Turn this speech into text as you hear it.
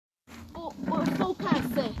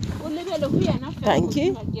Thank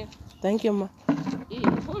you. Thank you, ma.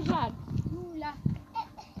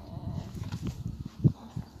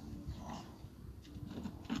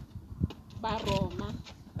 Baroma.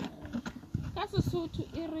 That's a suit to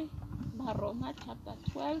Iri. Baroma chapter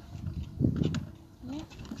 12. Ne?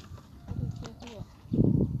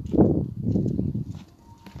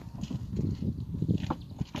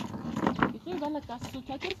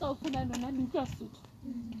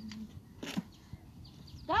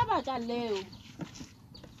 Ka baka leo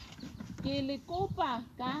ke le kopa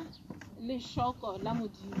ka leshoko la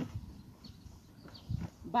Modimo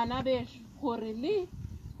bana besho gore le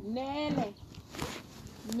nele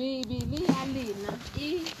mebele ya lena e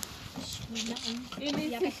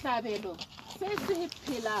le sehlabelo se se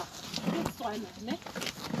phelago ke tswana ne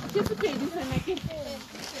ke sepedi sena ke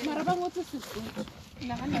mara ba ngotse Sesotho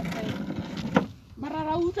nagana fela mara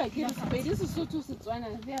ra utlwa ke re sepedi Sesotho se tswana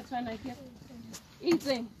se a tshwana ke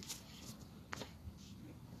itseng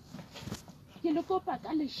ke le kopa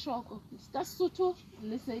ka leshoko ka Sesotho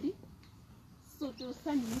lesedi Sesotho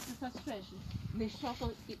sa nnete sa seshweshwe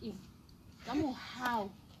leshoko ke eng ka mohao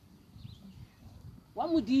wa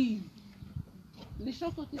Modimo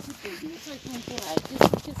leshoko ke sepedi se ke ntse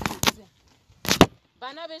ke se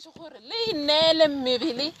bana besho gore le inele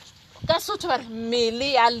mebele ka Sesotho ba re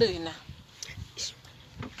mmele ya lena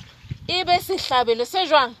e be sehlabelo se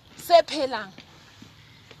jwang se phelang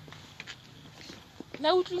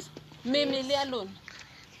la utlwisa memele ya lona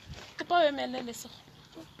ke pa emelele se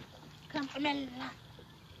come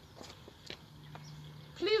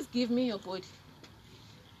please give me your body.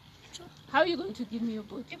 How are you going to give me your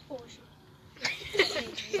body?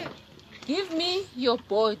 Give me your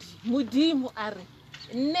body. Modimo a re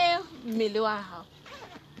ne mmele wa hao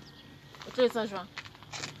o tlo etsa jwang?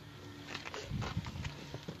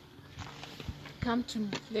 Come to me,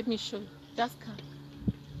 let me show you. Just come.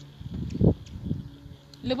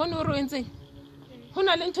 Le bone o re o entseng ho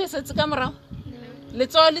na le ntho e setse ka morao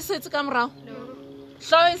letsoho le setse ka morao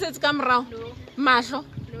hlooho e setse ka morao mahlo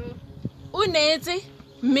o neetse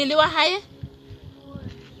mmele wa hae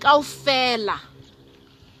kaofela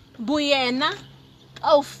boyena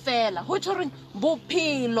kaofela ho tjho reng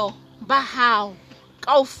bophelo ba hao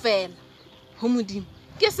kaofela ho Modimo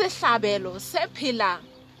ke sehlabelo se phelang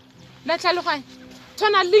la tlhaloganya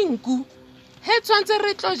tshwana le nku he tshwantse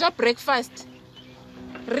re tlo ja breakfast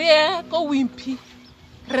re ye ko Wimpy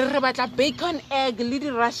re batla bacon egg le di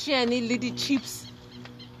Russian le di chips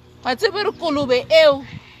wa tsebe re kolobe eo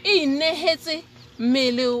e inehetse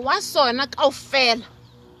mmele wa sona kaofela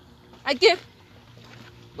a ke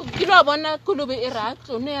lo bona kolobe e ra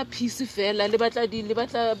tsone ya piece fela le batla di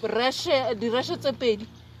rashe tse pedi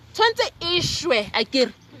tshwantse e shwe a ke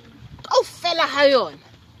kaofela ha yona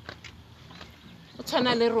o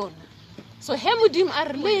tshwana le rona so he Modimo a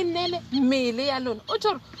re le nele mmele ya lona o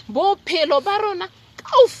tshore bophelo ba rona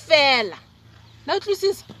kaofela la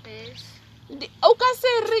utlwisisa o ka se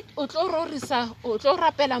re o tlo rorisa o tlo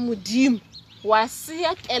rapela Modimo wa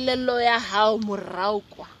sia kelello ya hao morao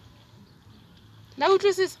kwa la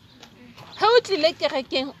utlwisisa ha o tlile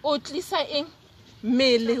kerekeng o tlisa eng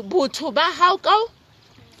mmele botho ba hao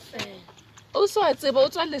o so a tseba o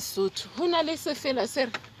tswa Lesotho ho na le sefela se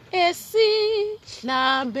re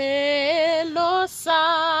esihlabelo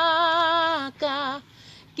saka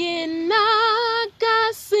ke nna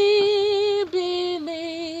ka sebele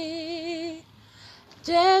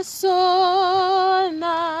Jesu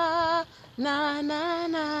na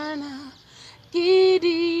ke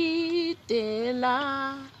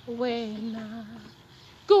ditela wena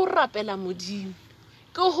ke o rapela Modimo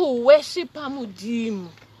ke ho worshipa Modimo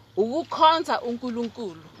o go khonza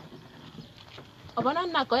uNkulunkulu a bona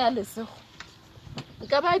nako ya lesego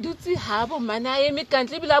ka ba dutse ha bo mana eme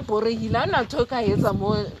kantle bila borehila na thoka etsa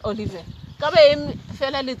mo Oliver ka ba eme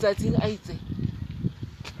fela letsatsing a itse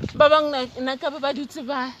ba bang na ka ba dutse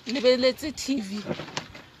ba lebeletse TV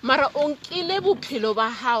mara o nkile bophelo ba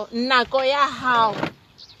hao nako ya hao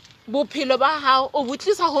bophelo ba hao o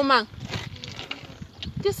botlisa ho mang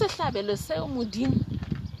ke sehlabelo seo Modimo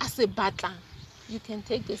a se batlang. You can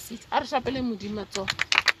take a seat a re shapele Modimo matso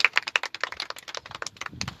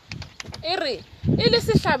ere ile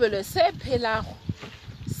sehlabelo se phelago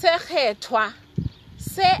se kgethwa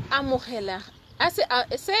se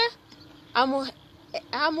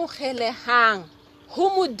amogelehang ho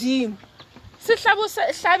Modimo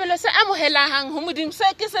sehlabelo se amogelehang ho Modimo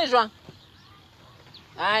se ke se jwang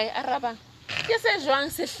ai araba ke se jwang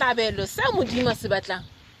sehlabelo se Modimo se batlang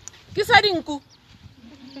ke sa dinku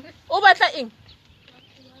o batla eng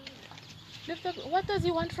what does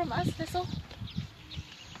he want from us so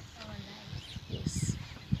yes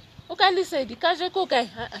o ka lesedi ka je ko kae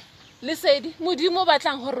Lesedi modimo o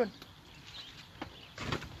batlang ho rona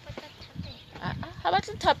ha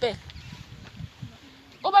batle thapela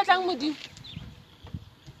o batlang modimo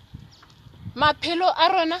maphelo a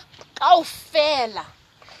rona kaofela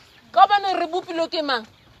ka bana re bopilo ke mang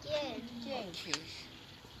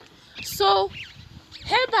so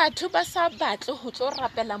he batho ba sa batle ho tlo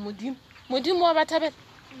rapela modimo wa ba thabela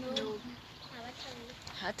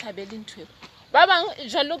ha thabele ntwe ba bang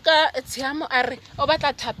jalo ka tshiamo a re o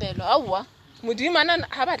batla thapelo aowa modimo ana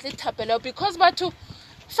ha batle thapelo because batho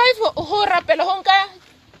 5 ho rapela ho nka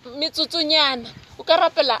metsotsonyana o ka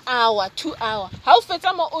rapela hour 2 hour ha o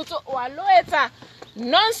fetsa mo o tso wa lo etsa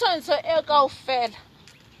nonsense e kaofela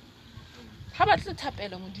ha batle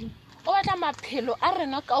thapelo modimo o batla maphelo a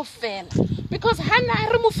rena kaofela because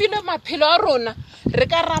hana re mo file maphelo a rona re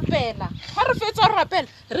ka rapela ha re fetsa ho rapela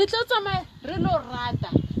re tlo tsamaya re lo rata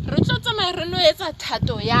re tlo tsamaya re lo etsa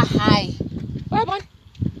thato ya hae wa bona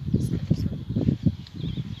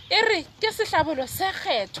ere ke sehlabelo se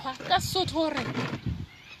kgethwa ka Sotho re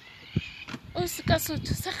o se ka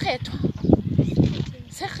Sotho se kgethwa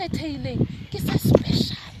se kgethehileng ke se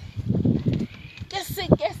special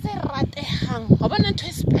ke se ratehang ho bona ntho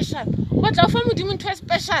e special o batla o fa modimo ntho e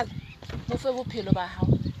special mo fe bophelo ba hao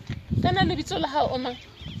kana lebitso la hao o mang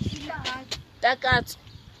Takatso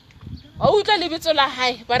o utla lebitso la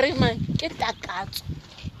hae ba re mang ke Takatso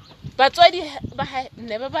batswadi ba hae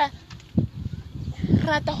ne ba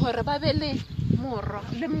rata hore ba be le moro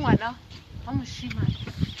le ngwana wa moshimane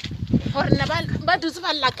hore na ba dutse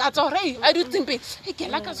ba lakatsa hore a dutse pele ke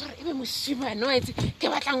lakatsa hore ebe moshimane wa itse ke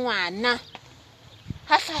batla ngwana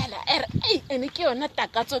ha hlahela ene ke yona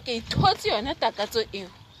Takatso ke ithotse yona Takatso eo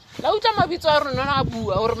la utla mabitso a rona a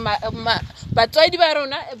bua hore batswadi ba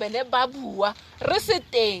rona e bele ba bua re se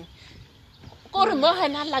teng gore mo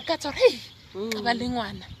hana lakatsa hore ka ba le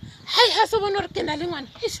ngwana hai ha se bona hore ke na le ngwana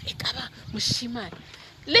e ka ba moshimane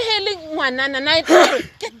le hele ngwanana na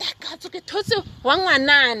ke Takatso ke thotse wa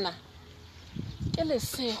ngwanana ke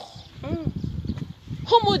lesego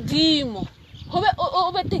ho modimo ho be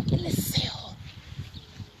o be teng ke lesego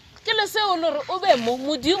lore o be mo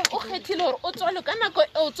modimo o kgethile hore o tswale ka nako e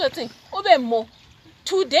o tswetseng o be mo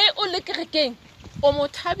today o le kerekeng o mo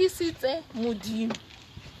thabisitse modimo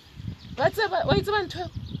wa itse ntho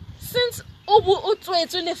since o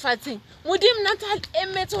tswetswe lefatsheng modimo na tsa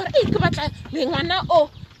emetse hore ke batla le ngwana o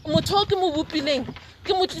motho o ke mo bopileng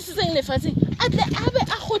ke mo tlisitseng lefatsheng a tle a be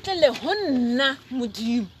a gotlele ho nna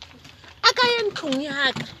modimo a ka ya ntlong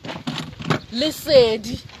ya ka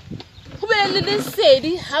lesedi ho be le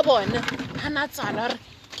lesedi ha bona hana tsala re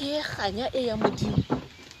ke ganya e ya modimo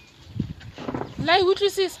la e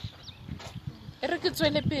utlwisisa re ke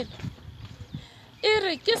tswele pele e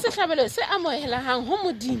re ke sehlabelo se amohelehang ho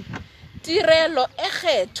modimo tirelo e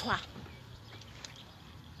kgethwa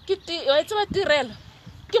wa itse tirelo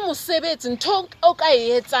ke mosebetsi ntho o ka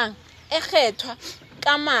etsang e kgethwa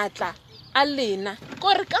ka matla a lena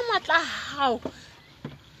gore ka matla hao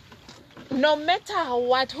no matter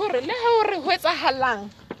what hore le hore ho etsahalang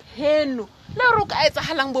heno le hore o ka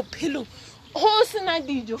etsahalang bophelo ho sena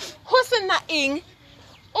dijo ho sena eng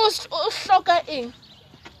o hloka eng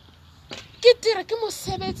ke tire ke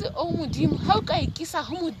mosebetsi o modimo ha o ka ikisa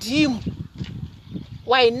ho modimo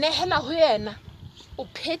wa inehela ho yena o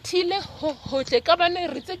phethile ho hotle ka bana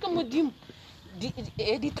re tse ke modimo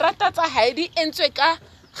di trata tsa hae di entswe ka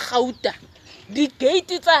gauta di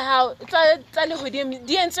gate tsa hao tsa le hodimo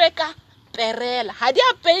di entswe ka perela ha di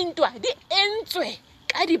a paintwa di entswe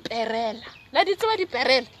ka di perela la di tseba di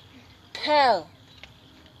perela pearl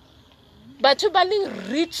batho ba le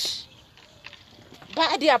rich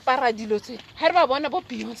ba di apara dilo tse ha re ba bona bo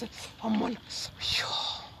Beyonce wa mona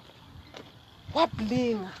wa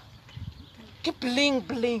bling ke bling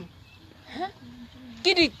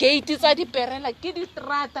ke di gate tsa di perela ke di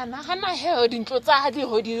trata na hana heo dintlo tsa ha di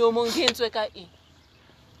hodimo mong di entswe ka eng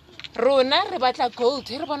rona re batla gold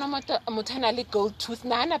re bona mothana le gold tooth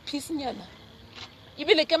na hana piece nyana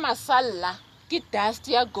ibile ke masalla ke dust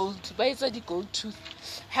ya gold ba etsa di gold tooth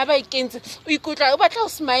ha ba ikentse o ikutla o batla o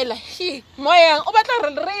smile moyang o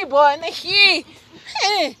batla re bone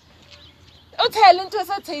o tshela ntho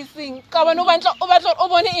sa tasting ka bona o batla o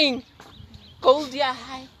bone eng gold ya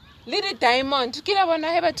high le di diamond ke la bona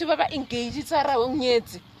he batho ba ba engage tsa ra o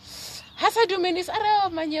nyetse ha sa dumenis a re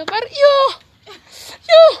manye ba re yo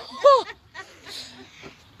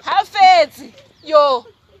ha fetse yo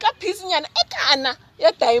ka piece nyana e kana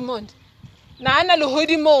ya diamond na ana le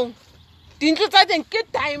hodimong dintlo tsa teng ke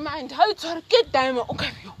diamond ha o tshware ke diamond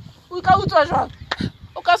o ka utswa jwang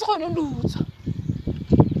o ka se kgone le utswa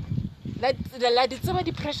la di tseba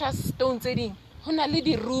di precious stones tse ding hona le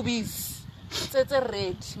di rubies tse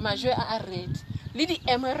red majwe a red le di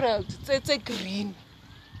emerald tse green.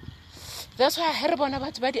 That's why I bona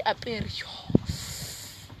batho ba di apere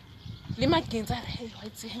le magenza re wa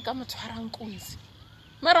itse nka motshwarang kunzi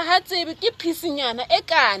mara ha tsebe ke phisinyana e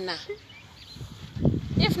kana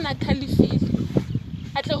if na khalifile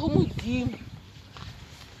atle ho modimo.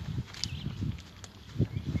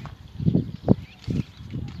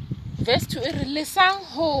 Verse 2 e re lesang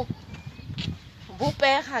ho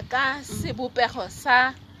bopega ka sebopego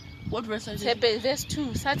sa What verse are you? tshepe. Verse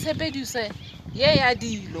 2 sa tshepediso ye ya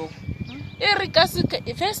dilo e re ka se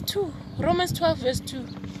verse 2 Romans 12 verse 2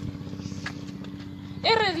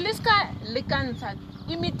 e re le ska lekantsha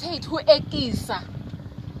imitate ho ekisa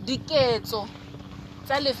diketso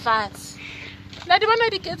tsa lefatshe. La di bona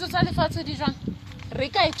diketso tsa lefatshe di jwang re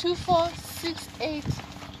ka 2 4 6 8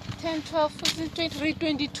 10 12 14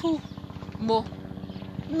 20 22 mo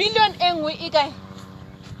million engwe e kae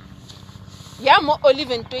ya mo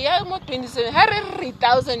Oliven to ya mo 27 ha re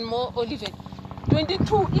 3000 mo Oliven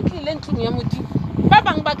 22 e tlile ntlong ya modimo ba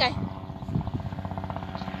bang ba kae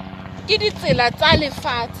ke ditsela tsa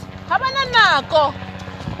lefatshe ha bana nako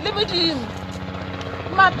le modimo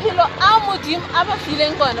maphelo a modimo a ba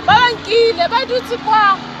fileng bona ba bankile ba dutse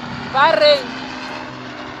kwa ba reng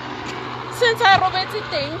since a robetse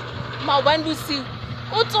teng maobane bosiu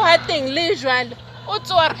o tsoha teng le jwale o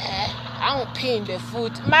tsoha re a ngophinde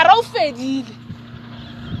futhi mara o fedile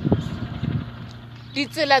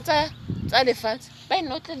ditsela tsa lefatshe ba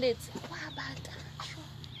inotleletse wa bata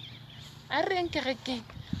a re nkerekeng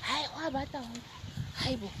hai wa bata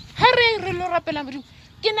haibo ha re lo rapela modimo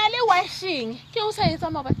ke na le washing ke o sa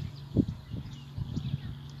etsa mabata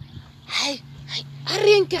hai a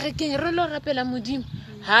re nkerekeng re lo rapela modimo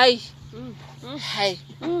hai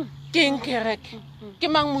ke nkereke ke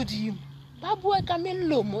mang modimo ba bua ka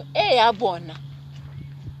melomo e ya bona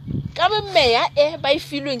ka meya e ba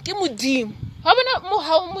ifilweng ke modimo ha bona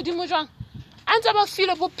mohao modimo jwang a ntse ba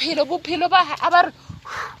file bophelo ba a ba re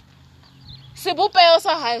sebopeo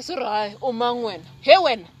sa hae se re hae o mang wena he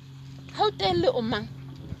wena ha o telle o mang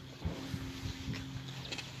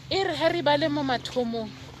e re ha re ba le mo mathomong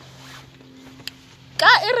ka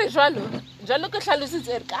e re jwalo ke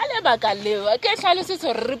hlalositse ka lebaka leo ke hlalositse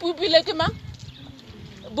re pupile ke mang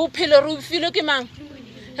bophelo re filo ke mang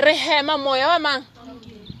re hema moya wa mang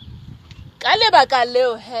ka lebaka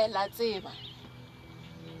leo hela tseba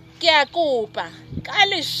ke a kopa ka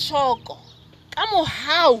leshoko ka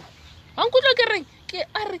mohau wa nkutlo ke reng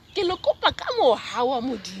ke le kopa ka mohau wa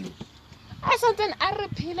modimo a santsane a re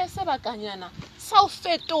phile sebakanyana sa o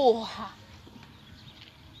fetoha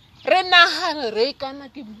re nahana re kana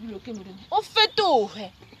ke bubilo ke modimo o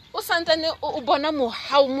fetohe o santsane o bona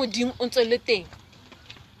mohau modimo o ntse le teng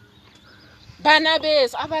bana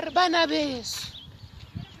beso a ba re bana beso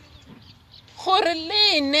gore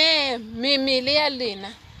lene memele ya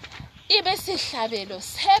lena e be sehlabelo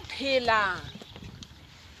se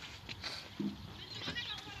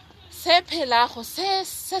phelago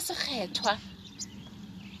se kgethwa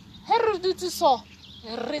he re dutse so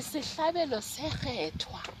re sehlabelo se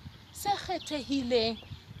kgethehileng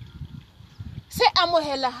se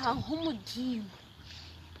amohelehang ho modimo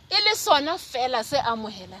e le sona fela se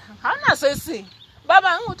amohelehang ha ona se seng ba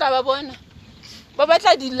bang o tla ba bona ba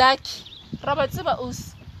batla di-lucky ra ba tseba o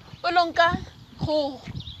lonka go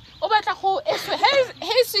o batla go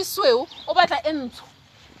he se sweu o batla e ntsho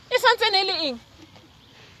e santsene e le eng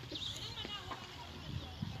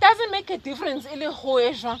doesn't make a difference e le go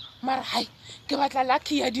e jwang mara hai ke batla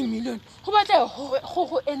lucky ya di-million go batla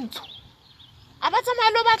go e ntsho a ba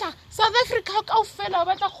tsamaya lo batla South Africa kaofela o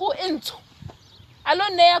batla go e ntsho a lo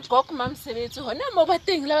neya gok mamsebetsi hona mo ba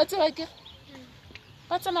teng la ba tseba ke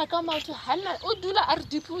ba tsamaya ka maoto hana o dula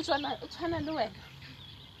RDP o tshwana le wena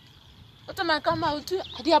o tsamaya ka maoto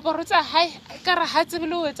diaparo tsa hae ka re ha tsebe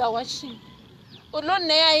le o etsa washing o lo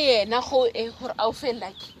neya yena go hore a o fe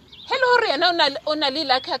lucky hello hore yena o na le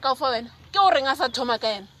lucky ka fa wena ke o reng a sa thoma ka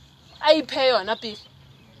yena a iphe yona pele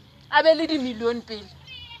a be le di-million pele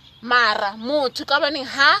mara motho ka baneng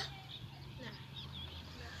ha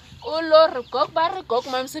o lo re gok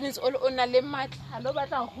mamsebetsi o na le matla a lo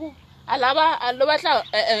batla ho a lo batla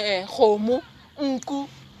kgomo nku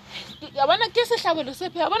ya bona ke sehlabelo se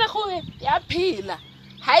phela bona go ya phela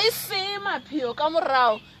ha e se mapheo ka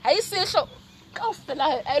morao ha e se hlo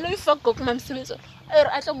kaofela a lo ifa gok mamsebetsi a re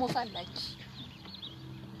a tla mo fa lucky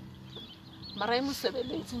mara e mo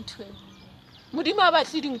sebeletse ntweng modimo a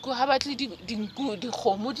batle dinku ha batle dinku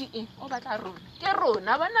dikgomo di eng o batla rona ke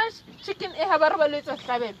rona bana chicken e ha ba re ba letsa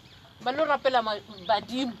hlabelo ba lo rapela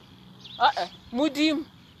badimo modimo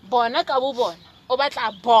bona ka bo bona o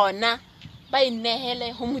batla bona ba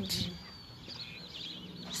inehele ho modimo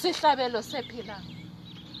sehlabelo se phelang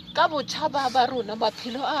ka botjhaba ba rona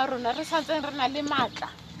maphelo a rona re santseng re na le matla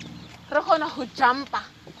re gona go jumpa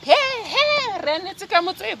he re netse ka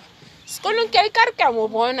motseba sekolong ke ikare ka mo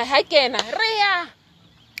bona ha kena re ya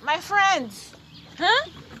my friends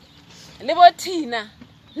le bothina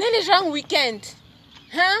ne le jang weekend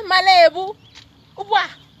malebu o bua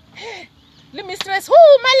le mistress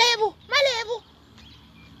malebu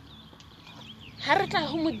ha re tla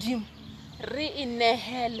ho modimo re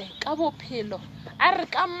inehele ka bophelo a re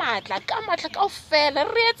ka matla kaofela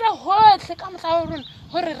re etsa hohle ka motla wa rona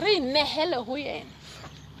hore re inehele ho yena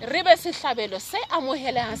re be sehlabelo se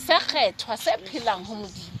amohelehang se kgethwa se phelang ho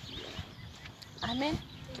modimo amen.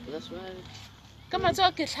 Ka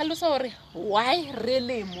matsoa ke hlalosa hore why re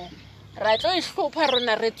le mo ra tlo ihlopha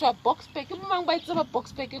rona re tswa Boksburg ke mang ba itseba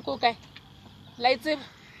Boksburg ko kae la itseba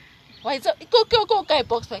wa itse ko kae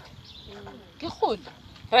Boksburg ke khona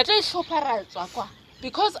ra tlo ihlopha ra tswa kwa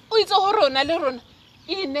because o itse ho rona le rona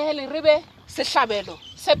inehele re be sehlabelo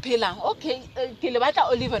se phelang okay ke le batla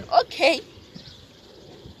Oliven okay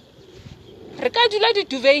re ka dula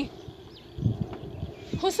dituveng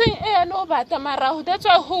ho se no bata mara that's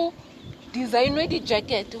why ho designwe di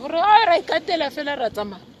jacket hore ra ikatela fela ra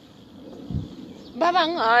tsamaya ba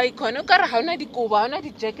bang ai khona ka re ha ona dikoba ha ona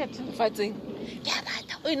di jacket lefatseng ya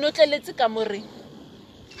bata o inotleletse ka moreng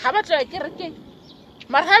ha ba tloa kerekeng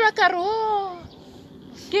mara ha ba ka re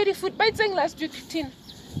ke di food bites last week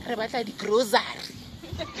 15 re batla di grocery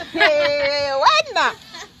wena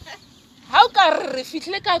ha o ka re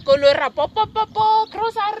fihle ka koloi ra popopopo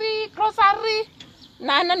grocery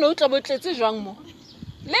nana no tla botletse jwang mo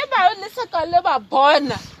le ba le seka le ba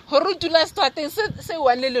bona hore dula strateng se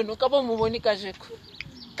one leno ka bo mo bone ka jeko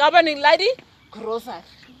ka baneng la di grocery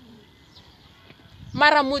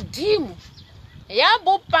mara modimo ya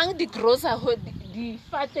bopang di grocery ho di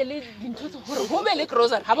fatele dintho hore ho be le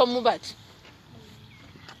grocery ha ba mo batle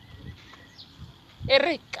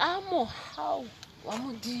re ka mohau wa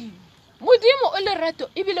modimo o le rato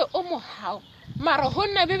ebile o mohau mara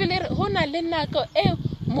hona bebele hona le nako e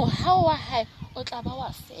mohau wa hae o tla ba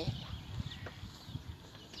wa fela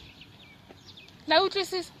la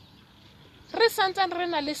utlwisisa re santsane re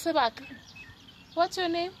na le sebaka what's your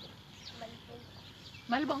name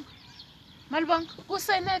Malbong ku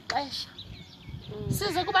sene xesha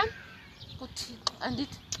size kubani kuThixo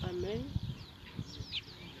andithi Amen.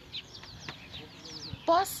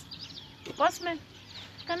 Bossman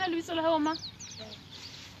kana lebitso la hao mang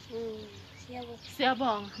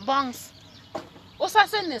siyabonga bongs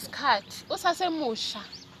usase nesikhathi usase musha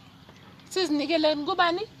sizinikeleni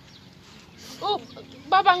kubani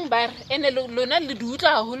babang ba re ene lona le dutla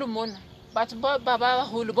haholo mona batho ba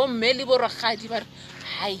baholo bo mmeli bo ragadi ba re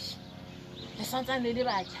hai le santsane le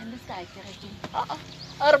ba tshale sa kerekeng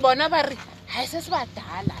re bona ba re ha se se ba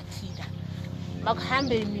dala thina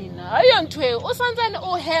makuhambe mina ayo ntwe o santsane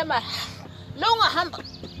o hema le o ngahamba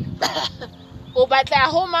o batla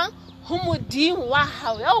ho mang ho modimo wa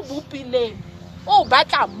hao ya o bopileng o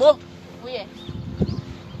batla mo ho yena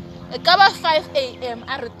e ka ba 5 AM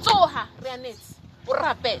a re tsoha re anetse o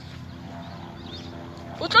rapela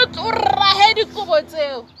o tlo rahe dikobo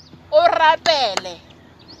tseo o rapele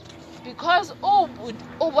because o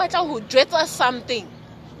batla ho jwetsa something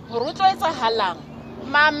hore o tlo etsahalang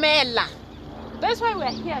mamela. That's why we're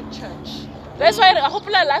here at church. That's why I hope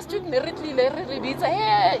last week re bitsa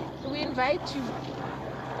hey we invite you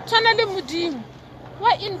tshwana le modimo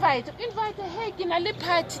wa invite hey ke na le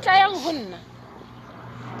party tla yang ho nna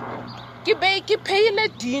ke payile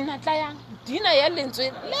dinner tla yang dinner ya lentswe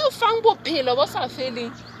le o fang bophelo bo sa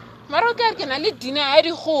feleng mara ke na le dinner ya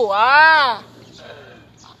dikgoa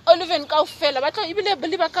Oliven kaofela ba tla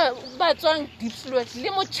ibile ba ka ba tswang deep fluid le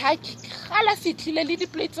mochaki gala fitlile le di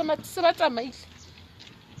plates se ba tsamaile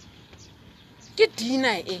ke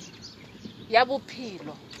dinner ya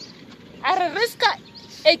bophelo a re riska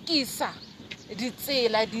ekisa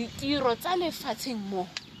ditsela ditiro tsa lefatsheng mo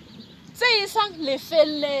tse isang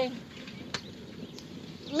lefelleng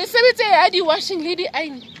mesebetsi ya di washing le di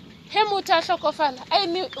iron he motho a hlokofala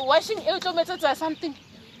iron washing e tlo metsetsa something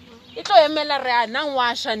e tlo emela re a nang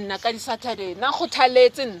washa nna ka di Saturday na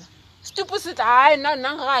khothaletse nna stupu se tla ai na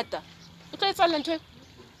nang rata o tlo etsa lentho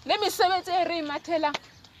le mesebetsi e re imathela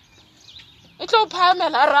e tlo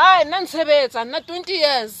phamela ra nna ntshebetsa nna 20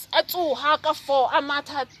 years a tsoha ka 4 a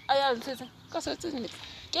matha a ya ntse ka setseng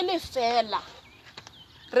ke le fela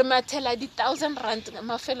re mathela di 1000 rand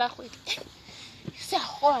mafela kgwedi se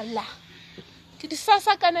hola ke di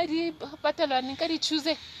sasa kana di patelwana ka di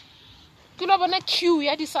Tuesday ke lo bona queue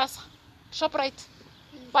ya di sasa Shoprite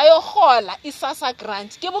ba yo gola isasa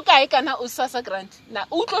grant ke bokae kana o sasa grant na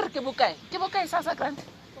o tlo re ke bokae sasa grant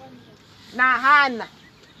nahana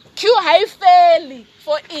queue ha e fele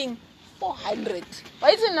for eng 400 why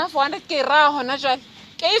is it enough 400 ke ra hona jwale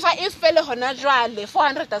ke ifa e fele hona jwale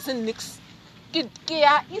 400 doesn't nix ke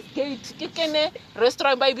ya Eastgate ke kene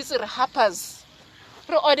restaurant ba ibitse re Harper's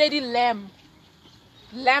re order di lamb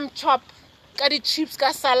chop ka di chips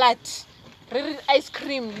ka salad re ice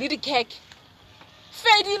cream le di cake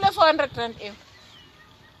fedile 400 rand e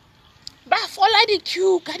ba fola di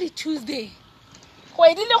queue ka di Tuesday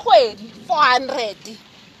kgwedi le kgwedi 400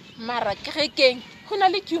 mara ke keng hona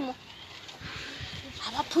le queue mo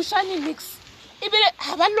ha ba pushane mix ebile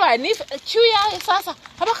ha ba lwane queue ya sasa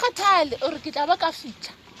ha ba kgathale o re ke tla ba ka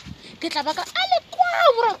fitla ke tla ba ka ale kwa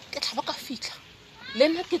bro ke tla ba ka fitla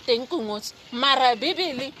lena ke teng ko ngotse mara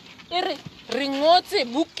bibele e re ngotse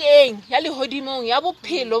bukeng ya lehodimong ya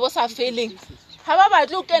bophelo bo sa feleng ha ba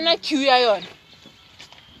batle o kena queue ya yona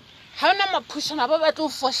ha ona maphushana ba batle o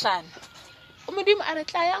fohlana o modimo a re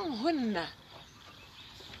tla yang ho nna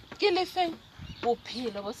ke lefeng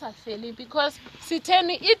bophelo bo sa feleng because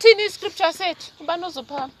sitheni ithini scripture said ubani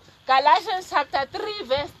uzopha Galatians chapter 3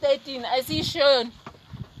 verse 13 as he shown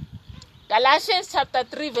Galatians chapter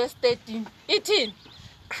 3 verse 13 ithini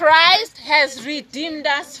Christ has redeemed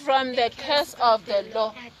us from the curse of the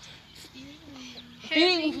law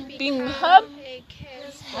being hurt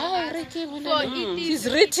it is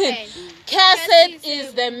written cursed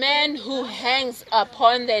is the man who hangs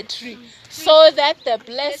upon the tree so that the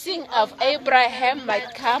blessing of Abraham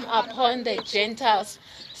might come upon the Gentiles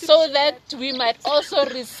so that we might also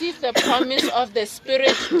receive the promise of the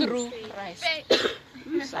Spirit through Christ.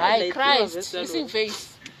 Christ, using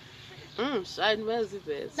faith. Shine, where's the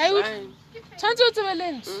verse?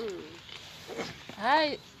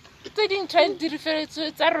 Hi. They didn't try to refer to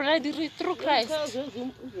it through Christ.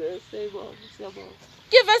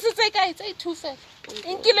 Give us a second, say 2 5.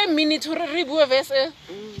 In kill a minute to review a verse.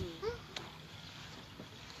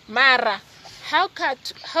 Mara, how can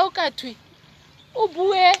we?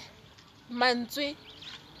 Ubue mantswe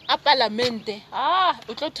a parlamente.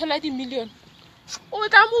 O tlo thola di million. O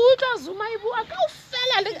tla mo utla zuma e bua ka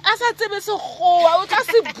ofela le a sa tsebe se goa o tla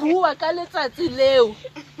se bua ka letsatsi leo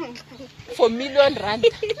for million rand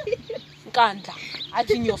nkandla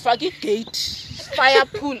athi ngiyofaka igate fire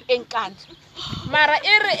pool enkandla mara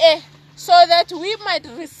ere so that we might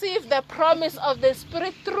receive the promise of the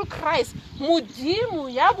Spirit through Christ modimo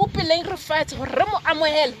ya bopeleng re fatshe hore re mo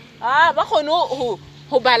amohela ba kgone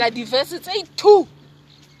ho bala di verse tse 2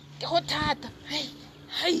 ke go thata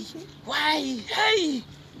hey why hey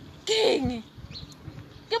king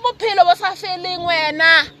ke bophelo bo sa feleng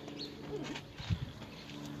wena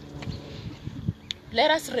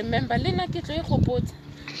let us remember lena ke tlo e gopotsa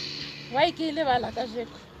why ke le bala ka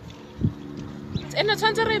jeko tsena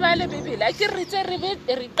tshwantse re bale bibele a ke re tse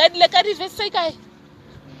re qadile ka di verse kae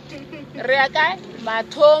re ya kae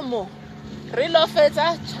mathomo re lo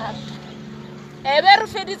fetsa chapter ebe re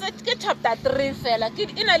feditse ke chapter 3 fela ke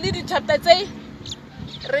ina le di chapter tse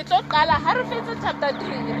re tlo qala ha re fetsa chapter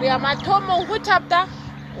 3 re ya mathomo ho chapter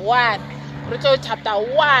 1 re tlo chapter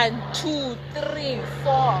 1 2 3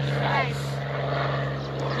 4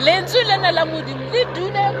 5 lentswe lena la modimo le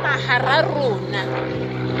dule mahara rona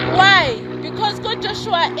why because God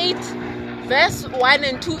Joshua 8 verse 1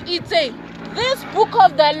 and 2 it says this book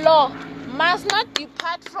of the law must not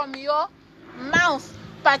depart from your mouth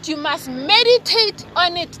but you must meditate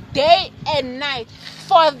on it day and night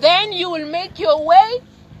for then you will make your way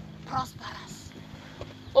prosperous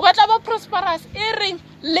o batla ba prosperous e reng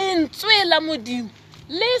lentswe la modimo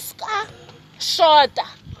le ska shota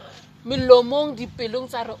milomong dipelong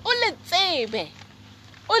tsa re o le tsebe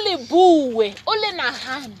o le bue o le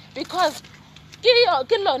nahane because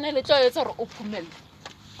ke lona le tlo etsa re o phumelle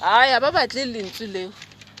aya ba batle lentswe leo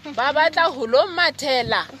ba batla ho lo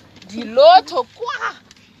mathela dilotho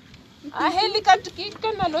kwa heli ka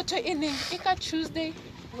na lotho ene e ka Tuesday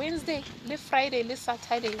Wednesday le Friday le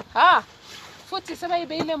Saturday futhi se ba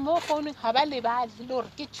ibeile mo phone ha ba le ba le hore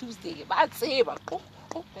ke Tuesday ba tseba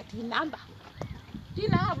di number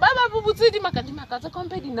ba bubutse di maka tsa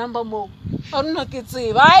kompe di number mo a nna ke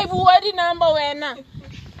tseba ai bua di number wena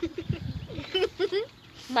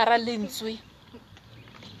mara lentswe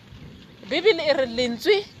bibele e re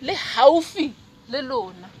lentswe le haufi le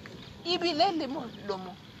lona ibile le mo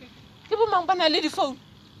lomo ke bo mang bana le di phone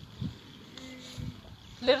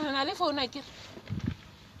le rena le phone a ke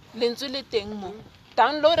lentswe le teng mo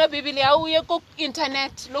download bibele ya o ye ko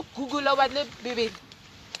internet lo google o batle bibele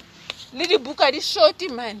le di buka di short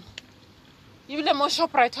man ibile mo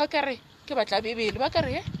Shoprite ha kare ke batla bibele ba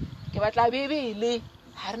kare ke batla bibele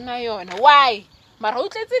ha rena yona why mara o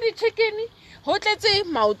tletse di chicken ho tletse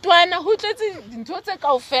maotwana ho tletse dintho tse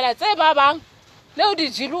kaofela tse ba bang leo di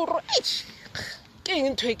jelo ro ke eng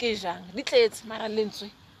ntho e ke jang di tletse mara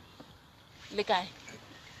lentswe le kae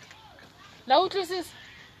la utlwisisa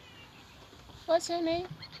what's your name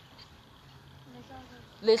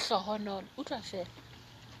le hlohonolo utlwa fela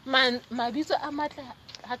mabitso a matla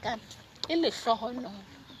hakana e le hlohonolo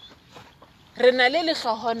re na le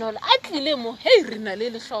hlohonolo a tlile mo hey re na le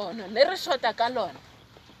hlohonolo le re shota ka lona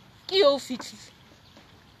ke yo fitlhile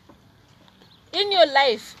in your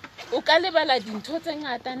life o ka lebala dintho tse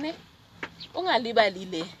ngata ne o nga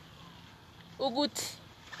lebalile ukuthi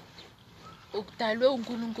ukudalwe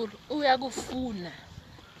uNkulunkulu uyakufuna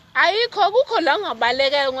ayikho kukho la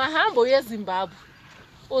ungabaleka ungahamba uye eZimbabwe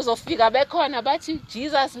uzofika bekhona bathi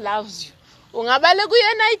Jesus loves you ungabaleka uye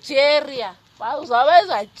eNigeria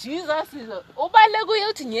uzaweza Jesus ubaleka uye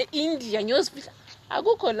uthi ngeIndia ngiyosifihla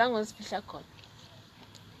akukho la ngosifihla khona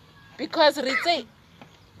because ritse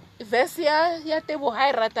verse ya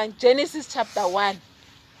Teboha ratang Genesis chapter 1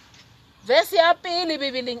 verse ya pele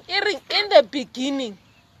Bibeleng e reng in the beginning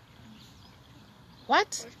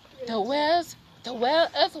what the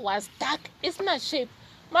earth was dark it's not shape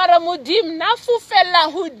mara modimo na fufela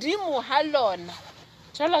hodimo ha lona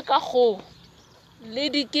jwalo ka go le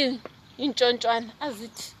diking intjontjwana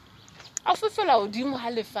azithi a fufela hodimo ha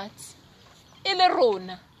lefatshe e le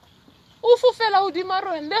rona o fufela hodimo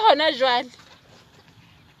rona le hona jwale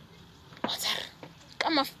otsare ka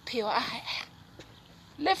mapheo a hae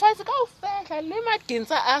lefatshe ka ofela le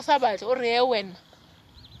madintsa a sa batle o re wena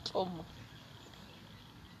tlomo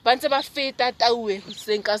ba ntse ba feta tauwe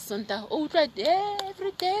hoseng ka Sontaga o utlwa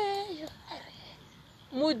every day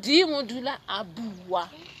modimo dula a bua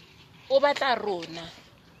o batla rona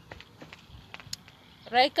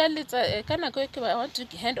right ka letsa ka nako e ke I want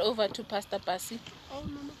to hand over to Pastor Pasi. Oh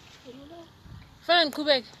no. Fine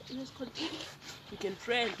Kubek. Let's continue. We can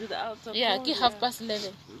pray and do the altar. Yeah, ke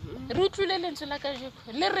 11:30. Re utlwile lentswe la ka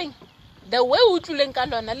jeko le reng the way o utlwileng ka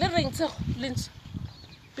lona le reng tse lentswe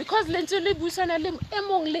because lentswe le busana le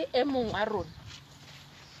emong a rona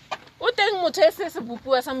o teng motho e se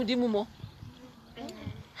bopua sa modimo mo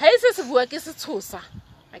ha ise se bua ke se tshosa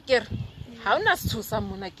akere ha ona se tshosa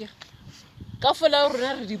mona akere ka fola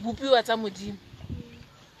rona re di bopiwa tsa modimo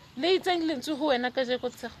le itseng lentswe ho wena ka jeko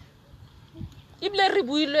tsego ibile re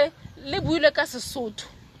buile ka Sesotho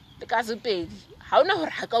le ka Sepedi ha ona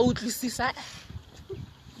hore ha ka utlwisisa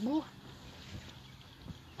bua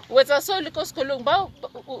wetsa so le ko sekolong ba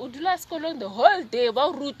o dula sekolong the whole day ba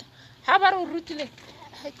o ruta ha ba re rutile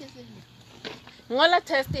ha ke se ngola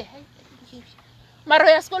test maro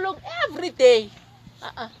ya sekolong every day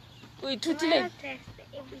o ithutile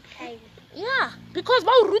every time. yeah because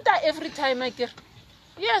ba o ruta every time akere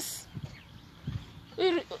yes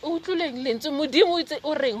o utlwileng lentswe modimo itse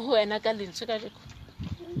o reng ho wena ka lentswe ka jeko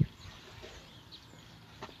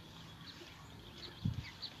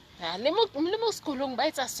le mo sekolong ba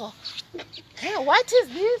etsa so hey what is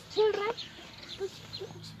this children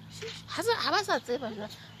ha ba sa tseba jwa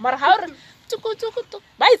mara ha re tukutukutu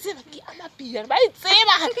ba itseba ke amapia ba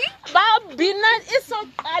itseba ba bina iso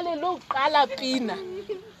qale lo qala pina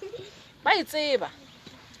ba itseba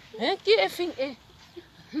ke efing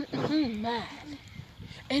man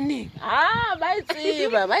ene ba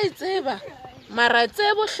itseba mara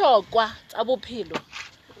tse bohlokwa tsa bophelo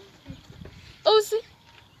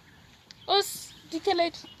os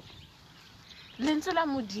dikeledi lentswe la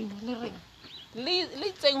modimo le reng le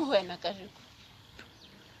itseng ho wena ka jeko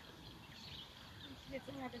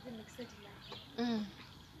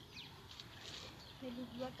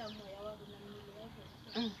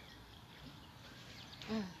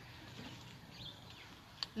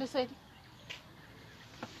Lesedi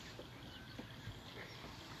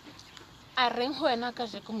a reng ho wena ka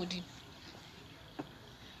jeko modimo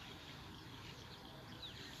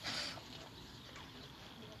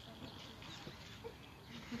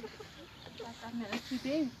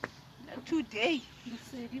Today, you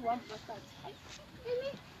said you want to start.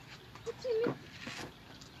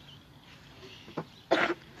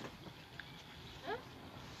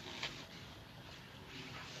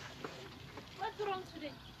 What's wrong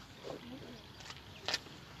today?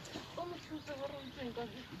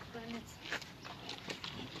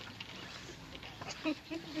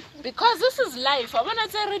 Because this is life. I wanna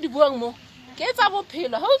say ready buang mo. Ke tsa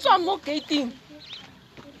bophelo. Ha o tswa mo gating.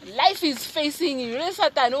 Life is facing you. Re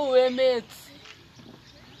Satan o emetse.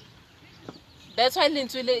 That's why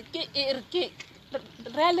lentswe le ke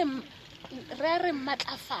re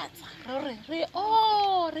matlafatsa.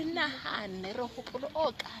 Re nahane re hopolo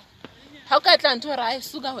o kae. Ha o ka tla ntho ra e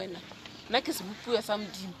suka wena. Nna ke se bopua sa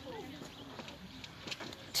modimo.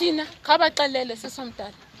 thina khabaxelele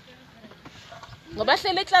sesomdala ngoba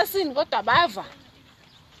hlele eklasini kodwa bava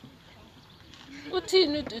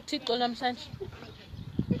uthini uThixo namhlanje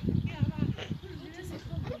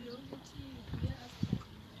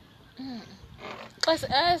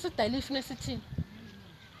xa sidala ifune sithini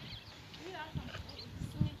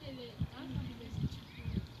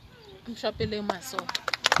mshopele maso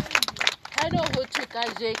ha no ho thuka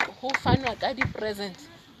je ho fanwa ka di present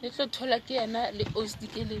le tlo thola ke yena le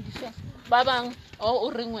ostikele di fa ba bang o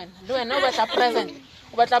reng wena le wena o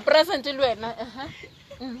batla present le wena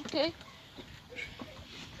okay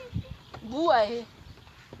bua he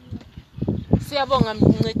siyabonga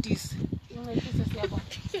mncedisi siyabonga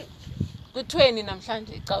kuthweni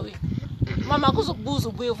namhlanje ecaweni mama kuzokubuza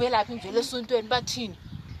ubuye uvelaphi imvelo esontweni bathini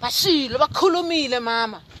bashilo bakhulumile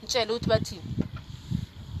mama ntshela ukuthi bathini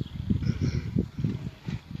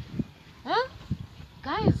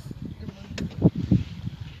guys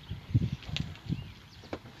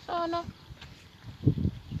no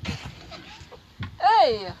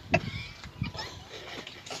hey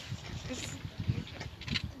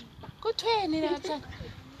kuthweni namhlanje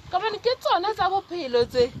kabani ke tsona tsa bophelo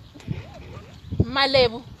tse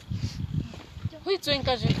malebo ho itsweng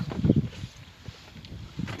ka jeno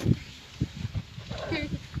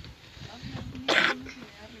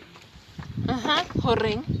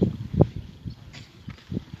horeng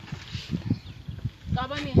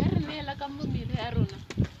kabane ha re neela ka mmele ya rona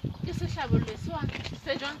ke sehlabollo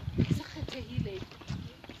se jwang se kgethehileng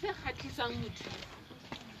se kgatlisang motho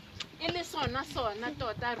e le sona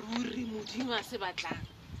tota ruri modimo a se batlang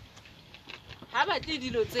ha batle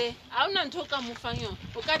dilo tse ha ona ntho ka mofang yona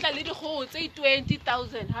o ka tla le dikgogo tse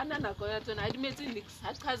 20,000 ha na nako ya tsona ha di metse nix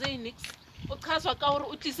ha chaze nix o chazwa ka hore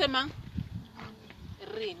o tlise mang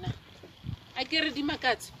rena a ke re di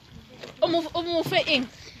makatse o mo fe eng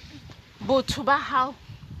botho ba hao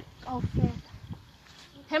kaofela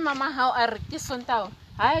he mama hao a re ke sontaho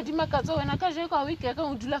ha di makatse wena ka je ka week ka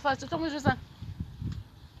o dula fatshe tlo mo jesa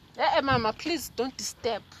mama please don't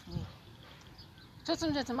disturb me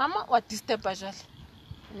tsotsong mama wa disturb jale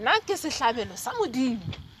nna ke sehlabelo sa modimo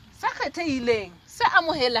sa kgethehileng se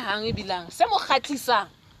amohelehang e bilang se mo kgatlisang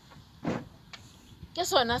ke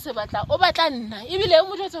sona se batla o batla nna ebile o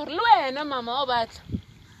mo jwetsa hore le wena mama o batla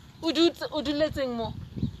o duletseng mo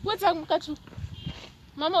o tsang ka thu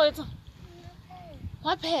mama o etsa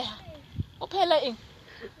wa pheha o phela eng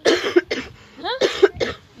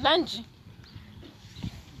lunch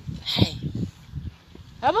hey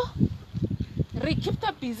habo re keep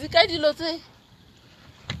busy ka dilo tse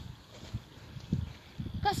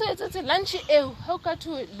ka se etsetse lunch eo ha o ka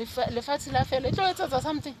thu lefatshe la fela e tlo etsa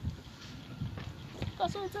something ka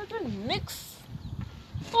se etsetse nix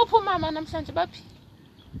upho mama namhlanje baphi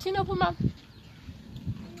thina upho mama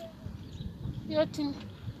yothini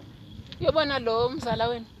yobona lo mzala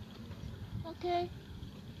wena okay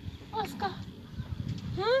Oscar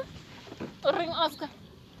ring Oscar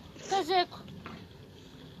kajeko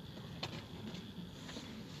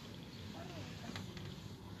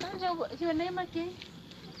your name again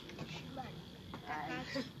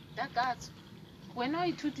Dakatso wena o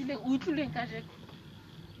ithutile o utlwileng kajeko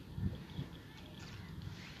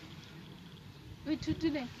o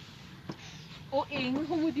ithutile o eng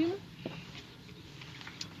ho modimo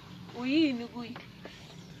o yini kuyi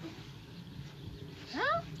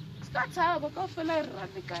ha ska tsaba ka fela re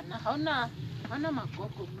radikana ha ona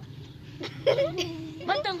makoko mo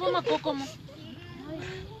ba teng go makoko mo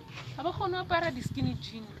ha ba khona para di skinny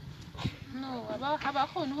jean no ha ba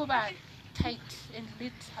khona ho ba tight and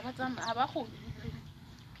lit ha ba khona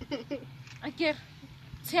akere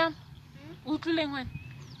tsam utlwileng wena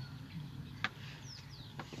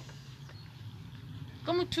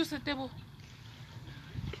como tu se tebo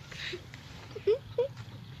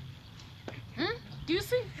do you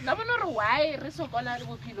see la bona re why re sokola le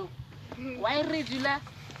bophelo why re dula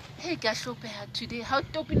hey ka hlopeha today how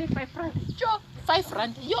topile 5 rand jo 5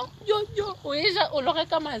 rand yo o eja o loge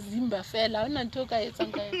ka mazimba fela ona ntho ka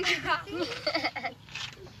etsang ka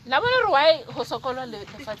la bona re why ho sokola le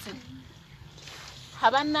lefatsheng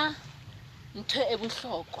ha bana ntho e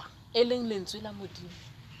bohlokwa e leng lentswe la modimo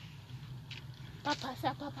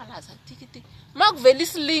papa laza tikiti makuvela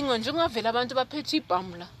isilingo njengavela abantu baphethe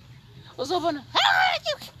ibhamla uzobona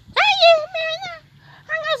hayi mina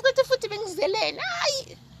angazi ukuthi futhi bengizelene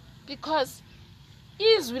hayi because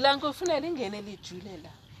izwi lanko ufuna lingene lijule la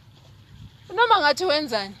noma ngathi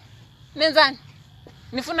wenzani nenzani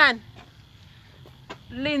nifunani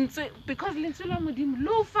lentswe because lentswe la modimo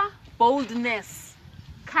lufa boldness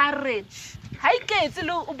courage haiketse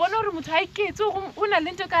lo o bona hore motho haiketse o na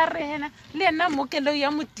le ntwe ka re hena le yena mokelo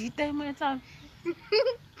ya modita mo etsa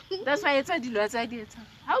that's why etsa dilo tsa di etsa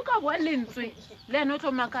ha o ka bua lentswe le ena o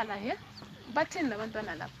tlo makala he bathini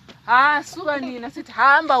labantwana lapha ha suka nina sithi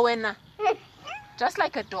hamba wena just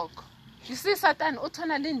like a dog. You see Satan o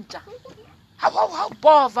tshwana le ntja ha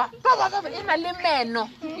bova ena le meno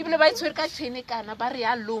ibile ba itshwere ka chain kana ba re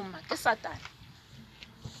ya loma ke Satan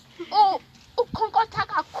o khonkotha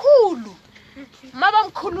kakhulu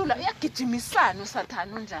mabamkhulula uyagijimisana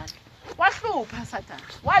uSathane unjalo wahlupha Satan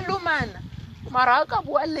walumana mara ka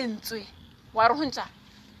bua lentswe wa re hontja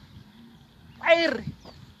ayire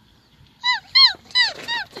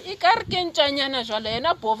ikare ke ntjanyana jwale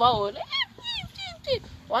yena bova ole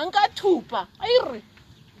wanka thupa ayire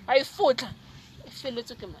ai fotla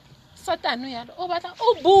feletse ke mara Satan yalo o batla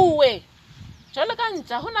o bue jwale ka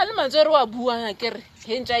ntja hona le mantswe re wa buang ke re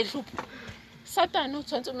he ntja e hlupha Satan o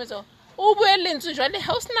tshwantse metso o bue lentswe jwale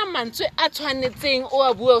ha o sena mantswe a tshwanetseng o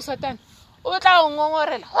a bua o Satan o tla o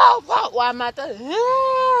ngongorela wa mata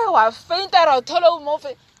wa fainta ra thola o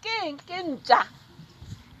mofe ke ntja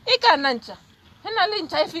e kana ntja hena le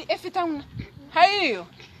ntja e fitang ha iyo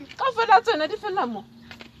ka fela tsena di fela mo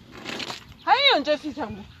ha iyo ntja e fitang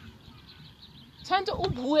mo tshwantse o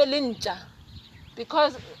bue le ntja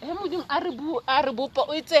because he modimo a re bopa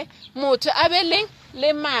o itse motho a be leng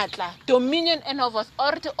le matla dominion and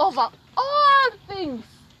authority over all things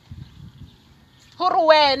hore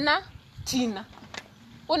wena thina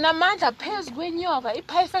unamandla phezu kwenyoka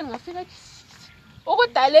ipython ngafika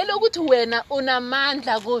ukudalele ukuthi wena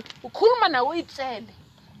unamandla ukhuluma nawe uyitshele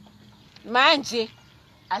manje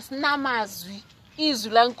asinamazwi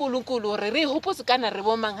izwi laNkulunkulu ri huphusi kana ri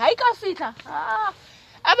bomang hayi ka fihla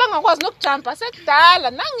abangakwazi nokujumpa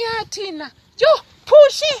sekudala nangiyathina jo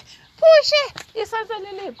pushe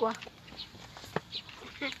isanselelekwa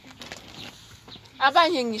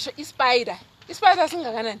abanye ngisho ispider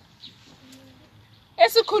singakanani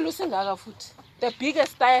esikhulu singaka futhi the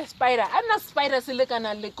biggest spider ana spider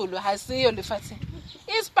silekana lekulu hasiyo lefatshe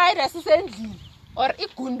ispider sisendlini or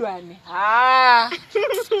igundwane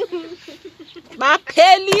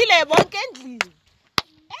baphelile bonke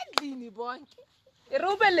endlini bonke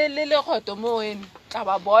irube le khoto mo wena tla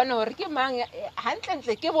ba bona hore ke mang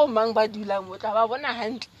hantle ke bo mang ba dulang mo tla ba bona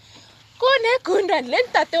hantle kone gundwane le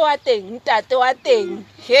ntate wa teng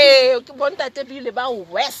he ke bona ntate bile ba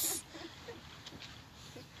west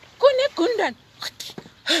kone gundwane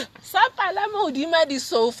sa pala mo hodima di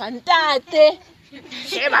sofa ntate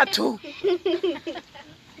she batho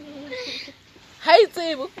ha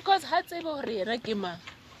itsebo because ha tsebo hore yena ke mang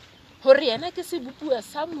hore yena ke sebupua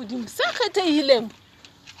sa modimo sa kgethehileng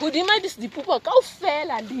hodima dipupo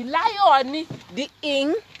kaofela di lion di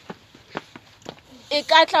eng e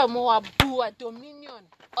ka tla mo wa bua dominion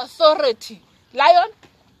authority lion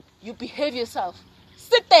you behave yourself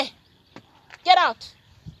sit there get out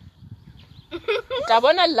tla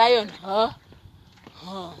bona lion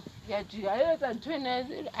ya di a etsa ntwena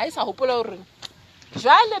ha isa hopola hore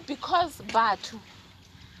jwale because batho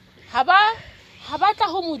ha ba tla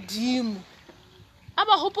ho modimo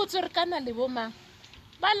aba hopotse re kana le bomang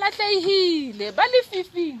ba lahlehile ba le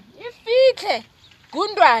fifing e fihle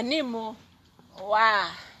gundwane mo wa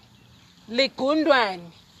le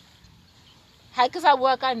gundwane ha ke sa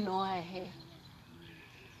bua ka Noah he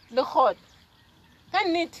le khot ka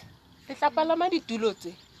nnete le hlapalama ditulo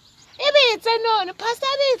tse ebetse none pastor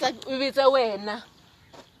ebetse wena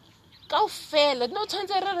kaofela no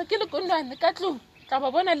tshwantse re ke le gundwane ka tlong tla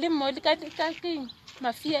ba bona le mo le ka keng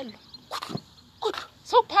mafielo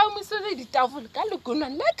so phaumisele ditafole ka le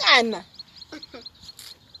gundwane le kana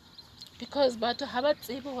because batho ha ba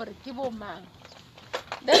tsebe hore ke bo mang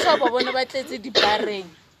that's why ba bona ba tletse dibareng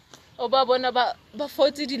o ba bona ba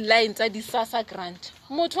fotse di lines tsa di SASSA grant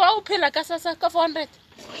motho wa o phela ka SASSA ka 400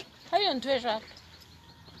 ha yo ntwe jwalo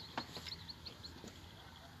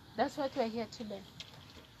that's what we are here to learn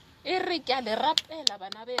e re ke a le rapela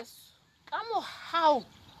bana beso ka mohau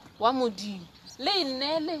wa modimo le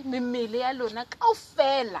inele memele ya lona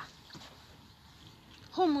kaofela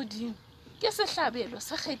ho modimo ke sehlabelo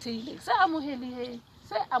se kgethehileng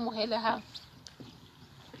se amohelehang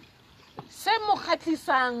se mo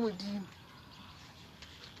khatlisang modimo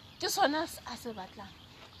ke sona a se batlang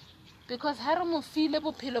because ha re mo file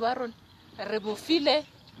bophelo ba rona re bo file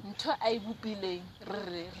ntho a ibupileng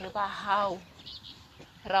re ba hao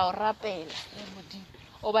ra o rapela re modimo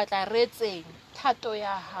o batla re etseng thato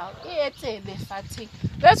ya hao e etse lefatsheng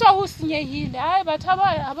that's why ho senyehile hai batho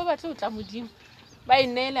ha ba batla ho tla modimo ba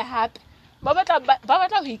inele hape ba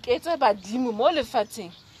batla ho iketsa badimo mo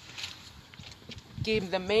lefatsheng ke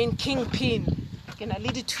the main kingpin ke na le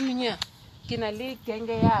dithunya ke na le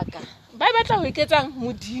genge yaka ba batla ho iketsang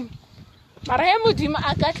modimo mara he modimo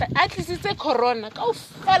a tlisitse corona ka o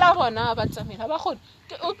fela bona ba tsamela ba gone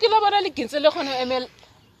o ke la bona le kentse le gone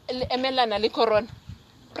emelana le corona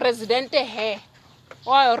president he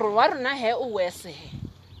wa rona he o wese he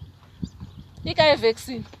e kae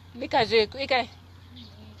vaccine le ka jeko e kae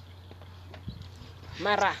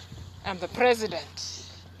mara I'm the president.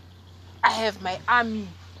 I have my army.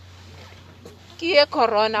 Ke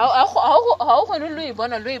corona ha o gone lo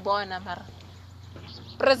e bona mara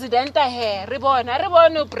president he re bona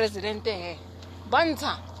president he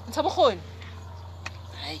bontsha bogone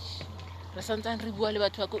hai re santsang re bua le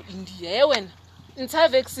batho ba ko India he wena ntsha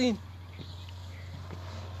vaccine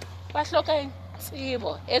ba hloka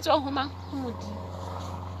tsebo e tswang ho mang ho modimo.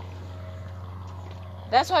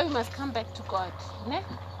 That's why we must come back to God, ne?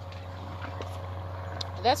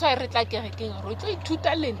 That's why re tla kerekeng re tlo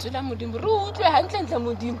ithuta lentswe la modimo re utlwe hantle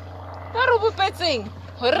modimo ba re bopetseng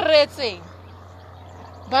hore re etseng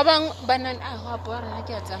ba bang ba nang a go apora ha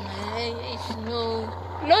ke a tsamaya no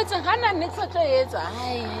lotse hana ne tsa tla etsa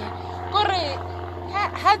hai gore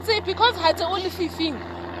ha tse because ha tse o le fifing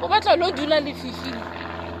o batla lo dula le fifing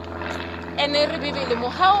ene re bebele mo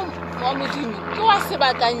ha wa modimo ke wa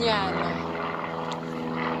sebakanyana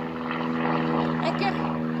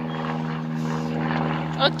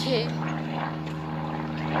okay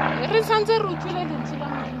re santse re utlwile lentswe la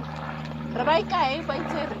modimo re ba ikae ba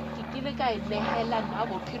itse re kile ka inehela na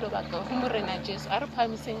bophelo ba ka ho morena Jesu a re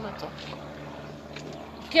phamiseng matsoho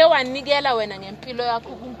ke wa nikela wena ngempilo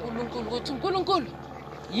yakho kuNkulunkulu uthi uNkulunkulu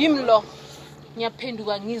yimlo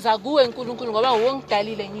ngiyaphenduka ngiza kuwe uNkulunkulu ngoba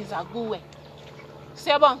wongidalile ngiza kuwe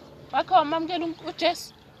siyabonga wakho wamamkela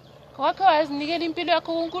uJesu wakho wazinikela impilo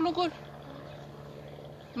yakho kuNkulunkulu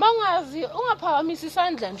mangazi ungaphakamisa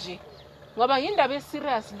isandla nje ngoba indaba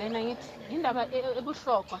eserious lena ngithi indaba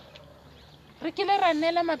ebuhlokwa re kile ra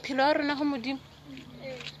nela maphelo a rona go modimo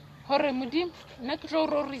hore modimo nna ke tlo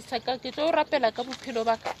rorisa ka ke tlo rapela ka bophelo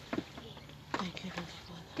ba ka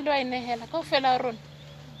ke lo inehela ka ofela rona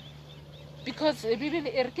because bibele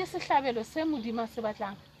e re ke sehlabelo se modimo se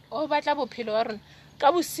batlang o batla bophelo wa rona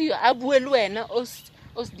ka bosio a bue le wena o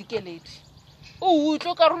se dikeledi o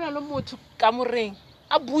utlo ka rona le motho ka moreng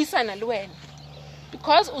a buisana le wena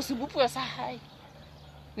because o se bupuwa sa hae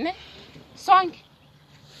ne sonke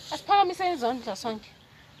asiphakamise izandla sonke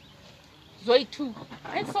zoyi-2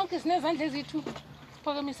 ayi sonke sinezandla ezi-2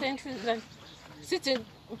 siphakamise izandla sithi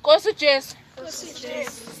Nkosi Jesu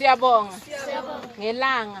siyabonga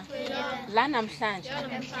ngelanga la namhlanje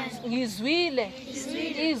ngizwile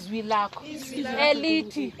izwi lakho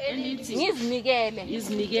elithi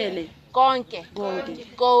ngizinikele konke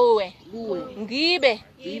kowe ngibe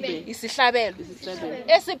isihlabelo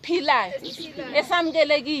esiphilayo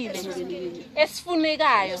esamkelekile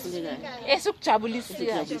esifunekayo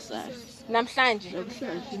esikujabulisayo namhlanje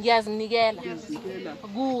ngiyazinikela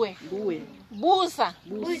kuwe busa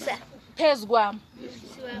phezu kwami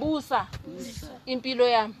busa impilo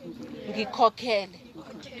yami ngikhokhele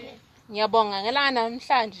ngiyabonga ngelanga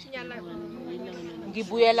namhlanje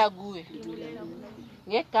ngibuyela kuwe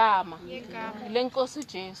ngegama lenkosi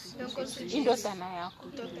Jesu indodana yakho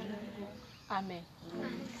amen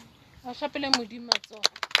ashapele modimo matsoho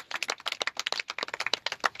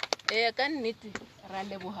ka nnete ra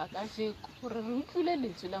leboha ka jeko gore re utlwile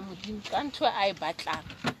lentswe la modimo ka ntho a e batlang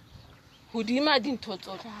hodima dintho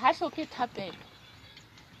tsohle ha hloke thapelo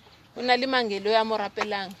o na le mangelo ya mo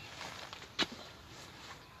rapelang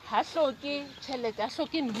ha hloke tšhelete ha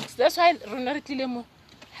hloke nix that's why rona re tlile mo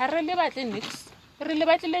ha re le batle nix re le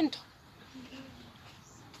batle ntho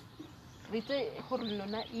re tse gore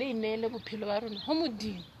lona le inele bophelo ba rona ho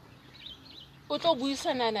modimo o tlo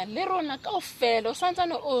buisana le rona kaofela o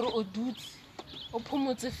santsane o re o dutse o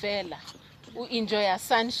phomotse fela o enjoy ya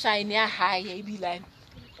sunshine ya hae e bilane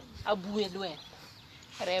a bue le wena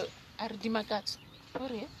a re dimakatso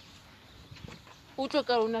gore o tlo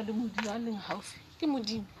ka rona le modimo a leng haufi ke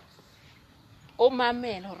modimo o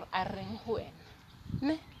mamela gore a reng ho wena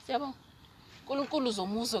ne siyabonga uNkulunkulu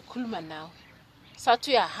uzomuza ukukhuluma nawe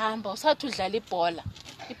sathi uyahamba usathi udlala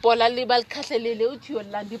ibhola libalikhahlelele uthi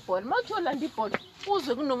uyolanda ibhola mathi uyolanda ibhola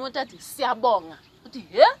uzwe kunomuntu athi siyabonga uthi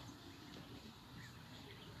he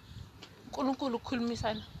uNkulunkulu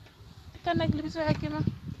ukhulumisana kana kulibiso yakhe ma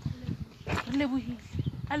lebohile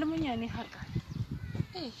a le monyane haka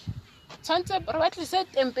tshwantse re batlise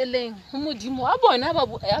tempeleng ho modimo wa bona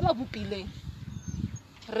ba bopileng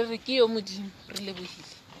re re ke yo modimo re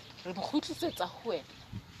lebohile re bogutlisetsa ho wena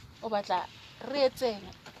o batla re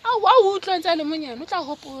etsela a wa utlwa ntse le monyane o tla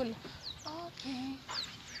hopola okay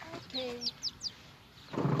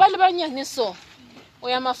ba le banyane so o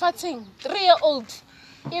ya mafatsheng 3-year-old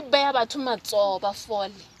e beya batho matsoho ba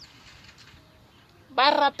fole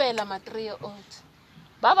ba rapela ma 3-year-old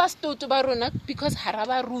ba ba stoto ba rona because ha ra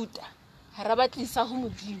ba ruta ha ra ba tlisa ho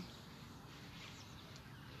Modimo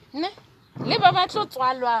ne le ba ba tlo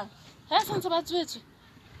tswalwang ha santse ba tswetswe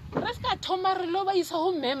re ska thoma re lo ba isa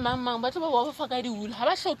ho mme mang ba tlo ba fa ka diwulu ha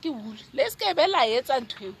ba hloke wulu le ska be la etsa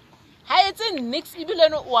ntho ha etse next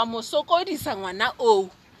ibileno wa mo sokodisa ngwana o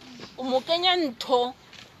mo kenya ntho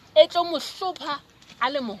e tlo mo hlopha a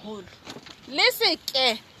le moholo le se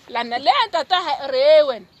ke lana le ntata ha re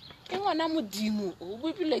wena ke ngwana Modimo o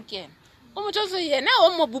bopile kena o mo tshotse yena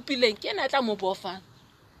o mo bopileng ke na tla mo bofa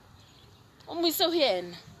o mo ise ho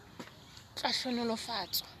yena tla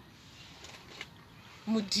hlonolofatswa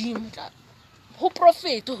Modimo tla ho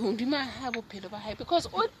prophet ho ndima ha bophelo ba hae because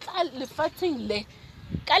o tla lefatsheng le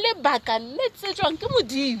ka lebaka le tsejwang ke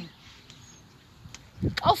Modimo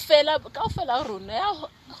kaofela rona ya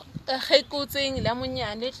gekotseng la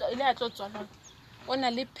monyane le a tlo tswala ona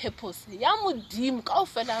le purpose ya Modimo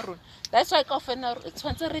kaofela rona that's why kaofela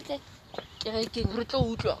tshwantse re tle kerekeng re tlo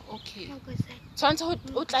utlwa okay tshwantse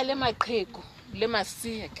o tla le maqheko le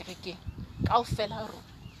masia kerekeng kaofela rona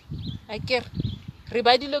akere re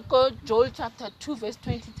badile ko Joel chapter 2 verse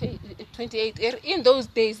 28 in those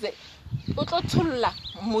days o tlo tsholla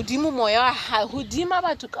Modimo moya wa hae ho dima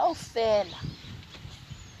batho kaofela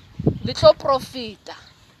le tlo profita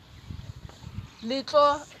le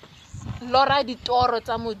tlo lora ditoro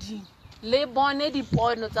tsa Modimo le bone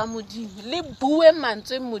dipono tsa Modimo le bue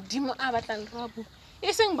mantswe Modimo a batlang re bua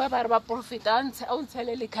e seng ba ba profita a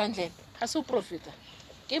ntshele le khandlela ha se profita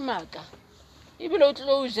ke maka ibile o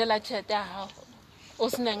tlo jela tšhelete ya hao o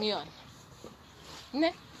senang yona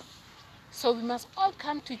ne so we must all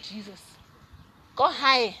come to Jesus go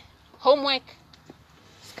high homework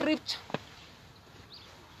scripture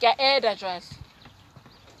ke eda jwale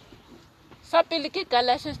sa pele ke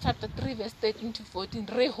Galatians chapter 3 verse 13 to 14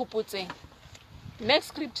 re hopotseng next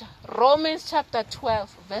scripture Romans chapter 12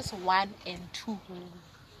 verse 1 and 2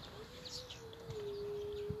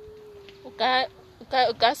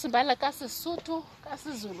 ka se bala ka Sesotho ka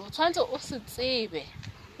Sezulu tshwantse o se tsebe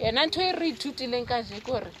yena ntho e re ithutileng ka je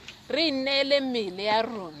gore re inele mmele ya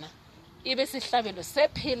rona ebe sehlabelo se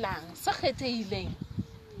phelang se kgethehileng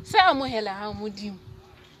se amohelang Modimo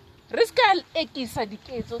re ska ekisa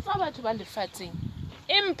diketso tsa batho ba lefatseng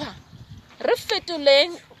empa re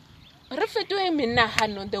fetohe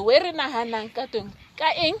menahano the way re nahanang ka teng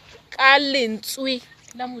ka eng ka lentswe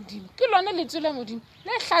la Modimo ke lona lentswe la Modimo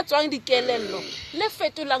le hlatswang dikelello le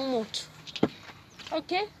fetolang motho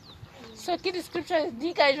okay so ke di scriptures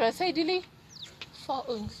di ka jwa say di le 4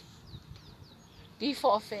 only di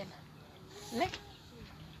 4 fela ne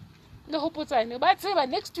le hopotsane ba tseba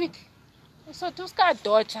next week so tu ska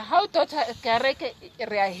dodge how dodge kereke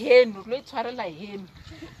re a heno lo itshwarela heno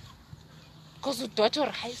because dodge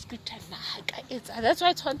or high school na ka etsa that's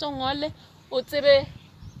why tshwantsho ngole o tsebe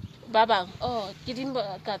ba bang ke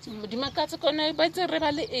dimakatse kona ba tse re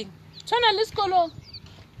ba le eng tshwana le sekolong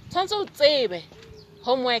tshwantsho o tsebe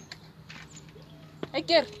homework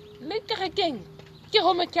akere le kerekeng ke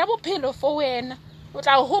homework ya bophelo for wena o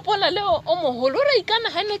tla hopola le o moholo re ikana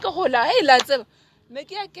hane ke hola e la tseba ne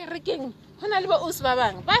ke ya kerekeng hona le ba o se ba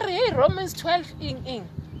bang ba re Romans 12 ing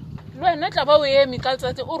le wena tla ba o eme ka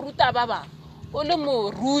tsatsi o ruta ba bang o le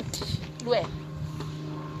moruti le wena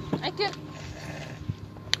akere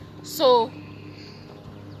so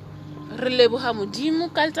re leboha Modimo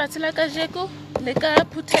ka letsatsi la kajeko le ka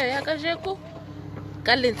phutheho ya kajeko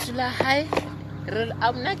ka lentswe la hae re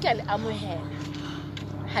amna ke le amohela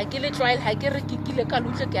ha ke le trial ha ke re ke kile ka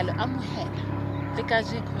lutle ke le amohela le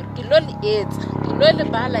kajeko ke lo le etsa ke lo le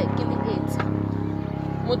bala ke le etsa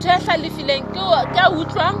motho ya hlalefileng ke ka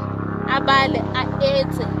utlwang a bale a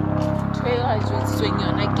etse thwe a jwetsweng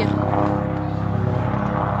yona ke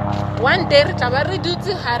one day re tla ba re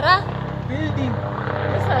dutse hara building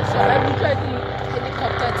sa shara utlwa di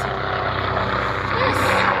helicopter yes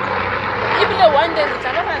ibile one day re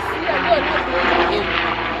tla ba ra siya le yona building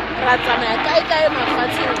ra tsamaya kae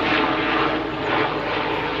mafatsheng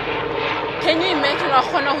can you imagine wa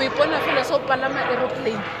khona ho ipona fela so palama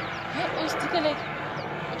aeroplane o stikele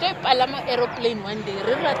ke palama aeroplane one day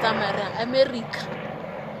re ra tsamaya America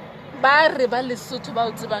ba re ba Lesotho ba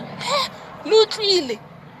o tsebang lutlile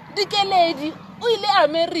dikeledi o ile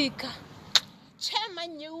America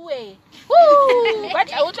chairman yewe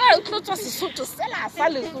batla o tla tlotsa Sesotho sela sa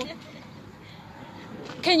Lesotho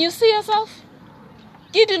can you see yourself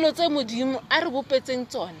ke dilo tse Modimo a re bopetseng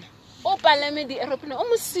tsona o palame di aeroplane o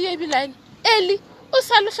mo siye bilane eli o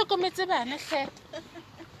sa le hlokometse bana hle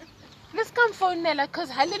let's come phonela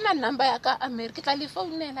cause ha lena number ya ka America tla le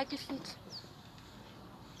phonela ke fitla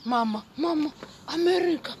mama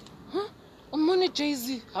America Umone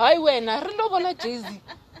Jay-Z. Hi, wena, re lo bona Jay-Z.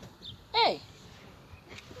 Hey,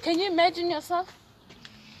 can you imagine yourself?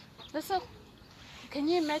 Listen, can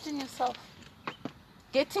you imagine yourself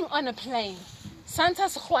getting on a plane? Santa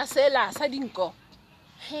Squasela Sadinko.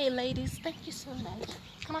 Hey, ladies, thank you so much.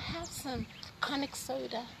 Can I have some conic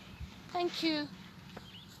soda? Thank you.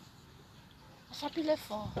 Shapile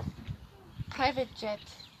for private jet,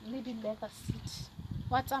 maybe leather seat.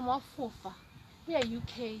 What's a more fufa? We are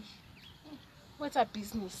UK. What's our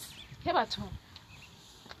business? Here at home.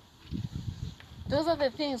 Those are the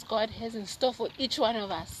things God has in store for each one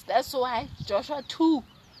of us. That's why Joshua 2,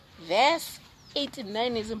 verse 8 and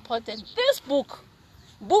 9 is important. This book,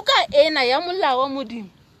 buka ena ya molao wa Modimo,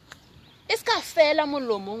 e ska fela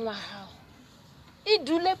molomong wa hao. E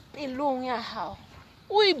dule pelong ya hao.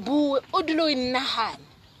 O e bue, o dule o inahane.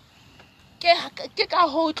 Ke ka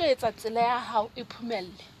ho tlo etsa tsela ya hao e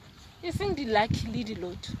phumelle. E seng di lucky le di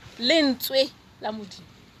lotho. Lentswe la Modimo.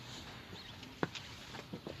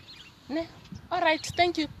 Ne? All right,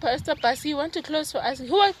 thank you, Pastor Basi. You want to close for us?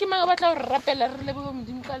 Who are ke mang ba tla re rapela re lebo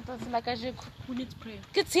Modimo ka letsatsi la kajeko? Who needs prayer?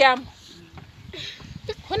 Ke tsiamo.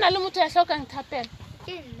 Ho na le motho ya hlokang thapelo.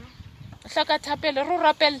 Ke nna. O hloka thapelo re o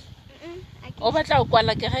rapela. A ke O batla o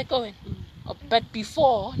kwala kereke wena. But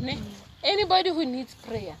before, ne? Anybody who needs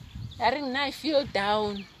prayer, I feel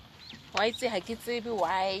down. Why say ha ke tsebe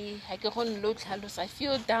why? Ha ke kgone lo tlhalosa. I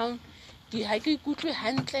feel down. Ha ke ikutlwe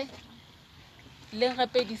hantle.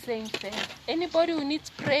 Anybody who needs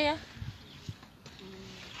prayer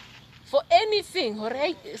for anything,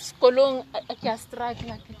 struggle,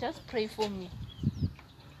 just pray for me.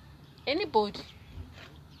 Anybody?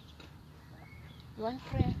 You want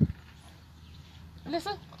prayer?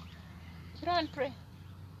 Listen, you don't want prayer.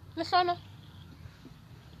 Listen,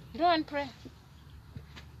 you don't want prayer.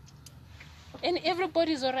 And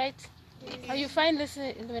everybody's alright. Are you fine?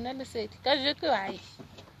 Listen, when I said, hi,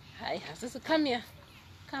 sister, come here.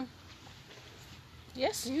 Come.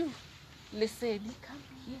 Yes, you. Lesedi, come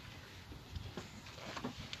here.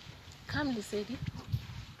 Come, Lesedi.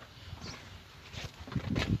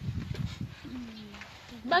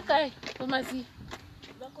 Bakai, Tomasi.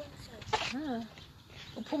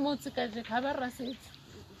 Upumotsi kaje kabara sit.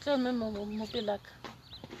 Tome mo pelaka.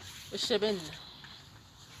 O shebella.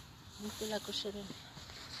 Mo pelaka o shebella.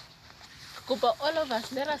 But all of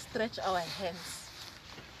us, let us stretch our hands.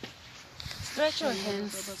 Stretch your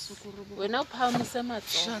hands. We're now palming Father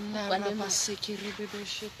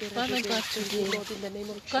God, today,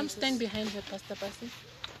 come stand behind her, Pastor Basi.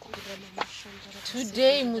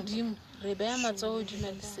 Today, Mudim, Rebea Matso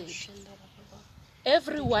Junalisei.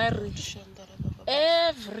 Every worry,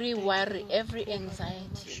 every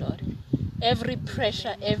anxiety, Lord, every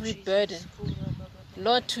pressure, every burden,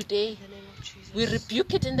 Lord, today, we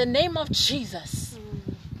rebuke it in the name of Jesus.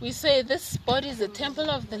 We say this body is the temple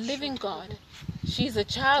of the living God. She is a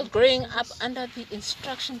child growing up under the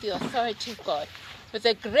instruction, the authority of God, with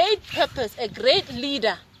a great purpose, a great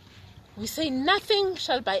leader. We say nothing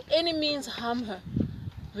shall by any means harm her.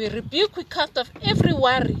 We rebuke, we cast off every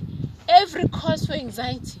worry, every cause for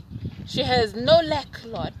anxiety. She has no lack,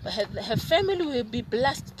 Lord, but her family will be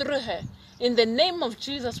blessed through her. In the name of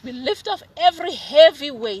Jesus, we lift off every heavy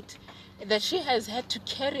weight that she has had to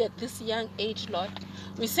carry at this young age, Lord.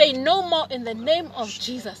 We say no more in the name of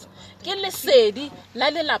Jesus. We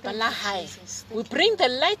bring the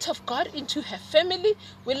light of God into her family.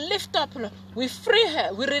 We lift up, Lord. We free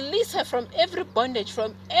her. We release her from every bondage,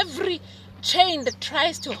 from every chain that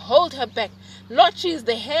tries to hold her back. Lord, she is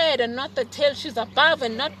the head and not the tail. She's above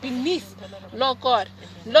and not beneath, Lord God.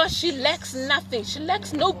 Lord, she lacks nothing. She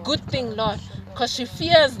lacks no good thing, Lord, because she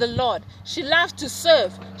fears the Lord. She loves to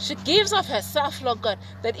serve. She gives of herself, Lord God,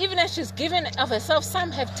 that even as she's given of herself,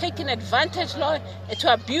 some have taken advantage, Lord,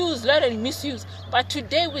 to abuse, Lord, and misuse. But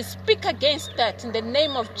today we speak against that in the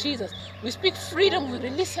name of Jesus. We speak freedom. We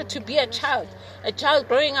release her to be a child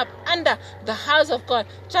growing up under the house of God,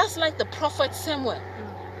 just like the prophet Samuel.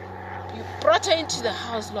 You brought her into the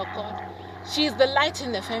house, Lord God. She is the light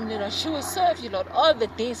in the family, Lord. She will serve you, Lord, all the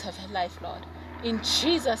days of her life, Lord. In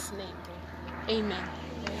Jesus' name. Amen.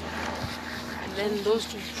 And then those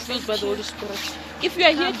two filled by the Holy Spirit. If you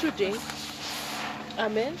are here today,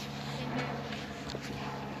 Amen.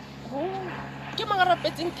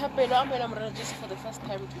 Just for the first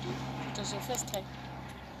time today. It was your first time.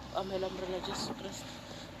 Amen.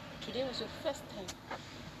 Today was your first time.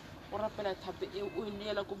 Is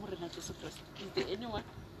there anyone?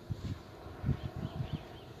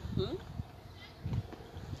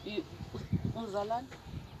 Uzalan?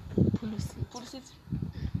 Pulsit?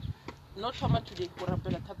 No trauma today.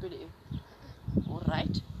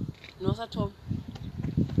 Alright. No trauma.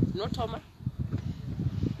 No trauma.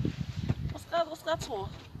 ska tshoga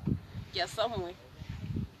ke ya somewhere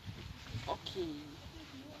okay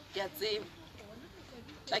ke ya tseba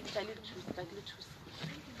tla ke tla le thusa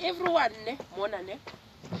everyone ne mona ne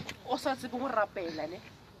o sa tsebe go rapela ne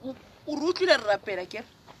o re utlwile re rapela ke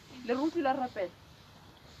le re utlwile re rapela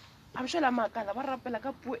a mshela makala ba rapela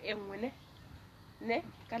ka puo e nngwe ne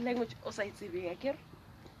ka language o sa itsebeng ke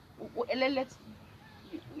o eleletse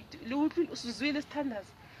le utlwile usizwile standards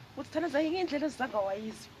o standards a ngendlela ezanga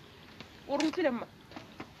wayizi o re utlwile ma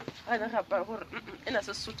ana gapa gore ena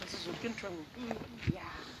se sotho se zo ke ntwe ya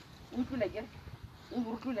utlwile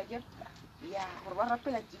ke ya gore ba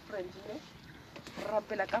rapela different ne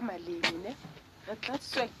rapela ka maleme ne re tla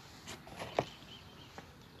tswe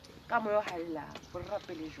ka moyo halla go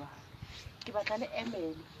rapele jwa ke batla le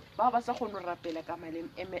emele ba sa kgone rapela ka maleme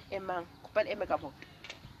emang kopa le eme ka maoto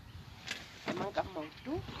emang ka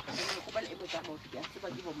maoto kopa le eme ka maoto ya tseba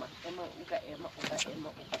ke bo mang emang o ka ema ya tseba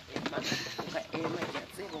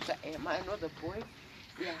o ka ema I know the boy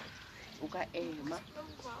yeah o ka ema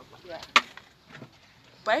yeah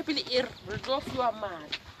Bible e re tlo fiwa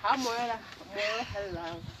mala ha moyo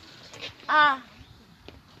hallang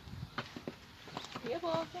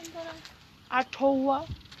a thowa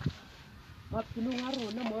maphelong a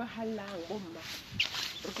rona moyo hallang bomma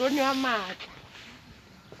re tlo nwa matla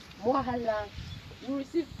mo hallang you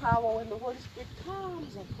receive power when the Holy Spirit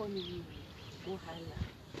comes upon you mo hallang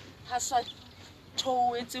ha sa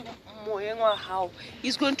thowetse moyeng wa hao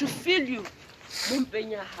he's going to fill you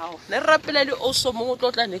mompeng ya hao ne rapela le also mo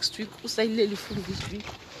tlo tla next week o sa ile le full this week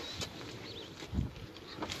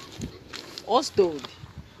ostoli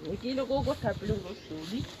ke ile go thapile go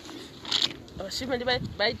stoli bashimane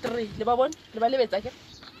ba 3 le ba bona le ba lebetsa ke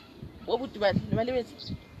o butubale le ba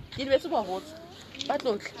lebetsa ke lebetse ba botsa ba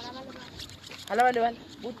tlotle hala ba lebala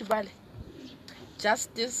butubale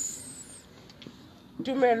Justice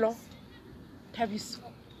Tumelo Thabiso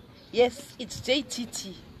yes it's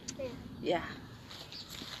JTT yeah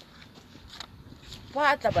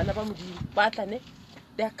batla bana ba modimo batla ne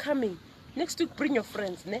they are coming next week bring your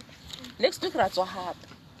friends ne next week ra tswa hape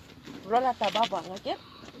rola ta ba bang ke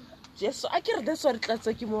Jesu a ke re that's what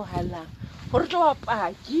tlatse ke mo halang gore tlo wa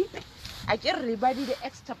paki a ke re ba di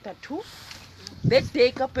Acts chapter 2 that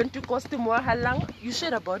day ka Pentecost mo halang you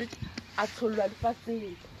shared about it a tholwa le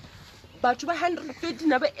fatseng batho ba 130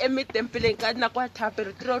 na ba eme tempeleng ka nna kwa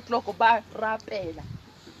thapere 3 o'clock ba rapela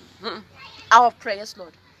our prayers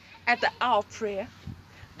Lord at the hour of prayer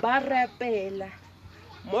ba rapela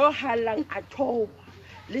mo halang a thowa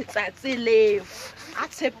letsatsi leo a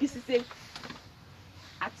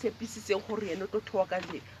tshepisitseng gore ene o tlo thowa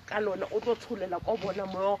ka lona o tlo tsholela go bona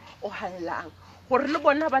moyo o hallang gore le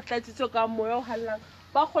bona ba tlatsitse ka moyo o hallang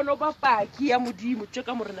ba kgona ba paki ya modimo tse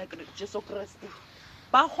ka morena Jesu Kriste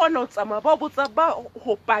ba kgona o tsama ba botsa ba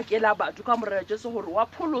go pakela batho ka morena Jesu gore wa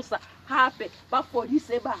pholosa hape ba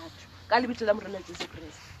fodise batho ka lebitso la morena Jesu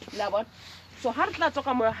Kriste la bona so ha re tla tswa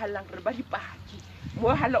ka moyo hallang re ba dipaki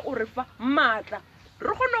moyo halla o re fa matla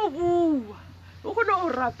re kgona o bua o kgona o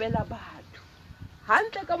rapela batho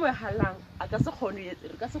hantle ka moyo hallang a ka se kgone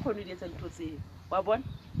re ka se kgone di etsa ntho tseo wa bona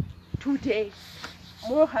today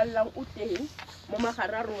mo hallang o teng mo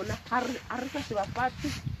magara rona ha re sa se ba fatse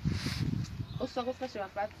o sa go se ba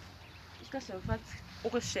fatse ska se ba fatse o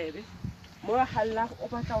go shebe mo hallang o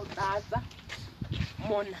batla o tlatsa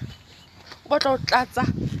mona o batla o tlatsa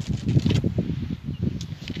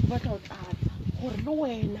gore le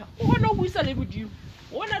wena o bona o buisa le bodimo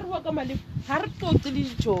wona re wa ka male ha re tlotle le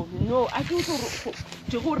ditšhono no a ke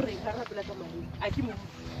go gore ga rapela ka male a ke mo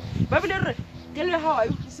ba bile re ke le ha wa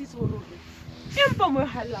utlwisisa gore empa mo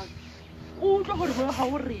halang o tlo gore mo ha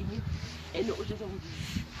o reng ene o tšetsa bodimo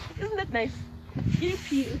isn't that nice ke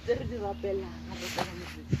phiri tse re di rapela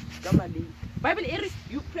ka male Bible e re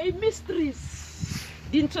you pray mysteries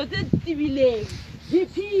dintho tse tibileng di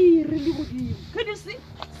phiri le bodimo can you see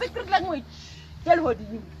secret language tell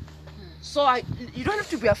hodimo so you don't have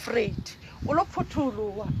to be afraid o lo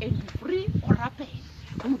photolowa and be free o rapela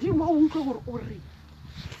modimo o utlwe gore o re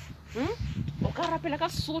o ka rapela ka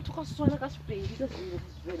Sotho ka Setswana ka Sepedi ka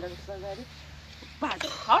Sevenda ka Sezulu but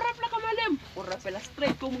ha o rapela ka maleme o rapela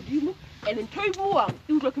straight ko modimo and ntho e buang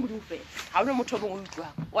e utlwa ke modimo fela ha ona motho o mongwe o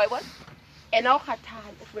utlwang wa bona ena o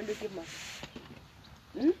kgathale o fele ke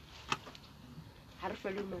mang ha re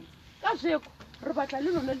fele mang ka jeko re batla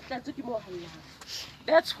le lona le tlatse ke mo hallang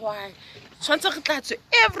that's why tshwantse re tlatse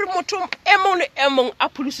every motho e mong le e mong a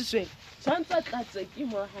pholositsweng tshwantse tlatse ke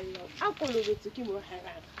mo hallang a kolobetse ke mo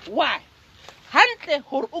hallang why hantle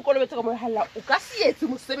gore o kolobetse ka mo hallang o ka se etse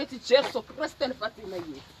mosebetsi Jesu Kriste le fatseng la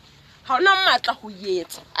yetsa ha ona matla go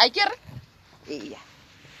yetsa a kere eya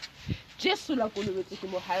Jesu la kolobetse ke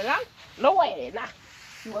mo halang le wena.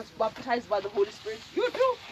 He was baptized by the Holy Spirit. You too.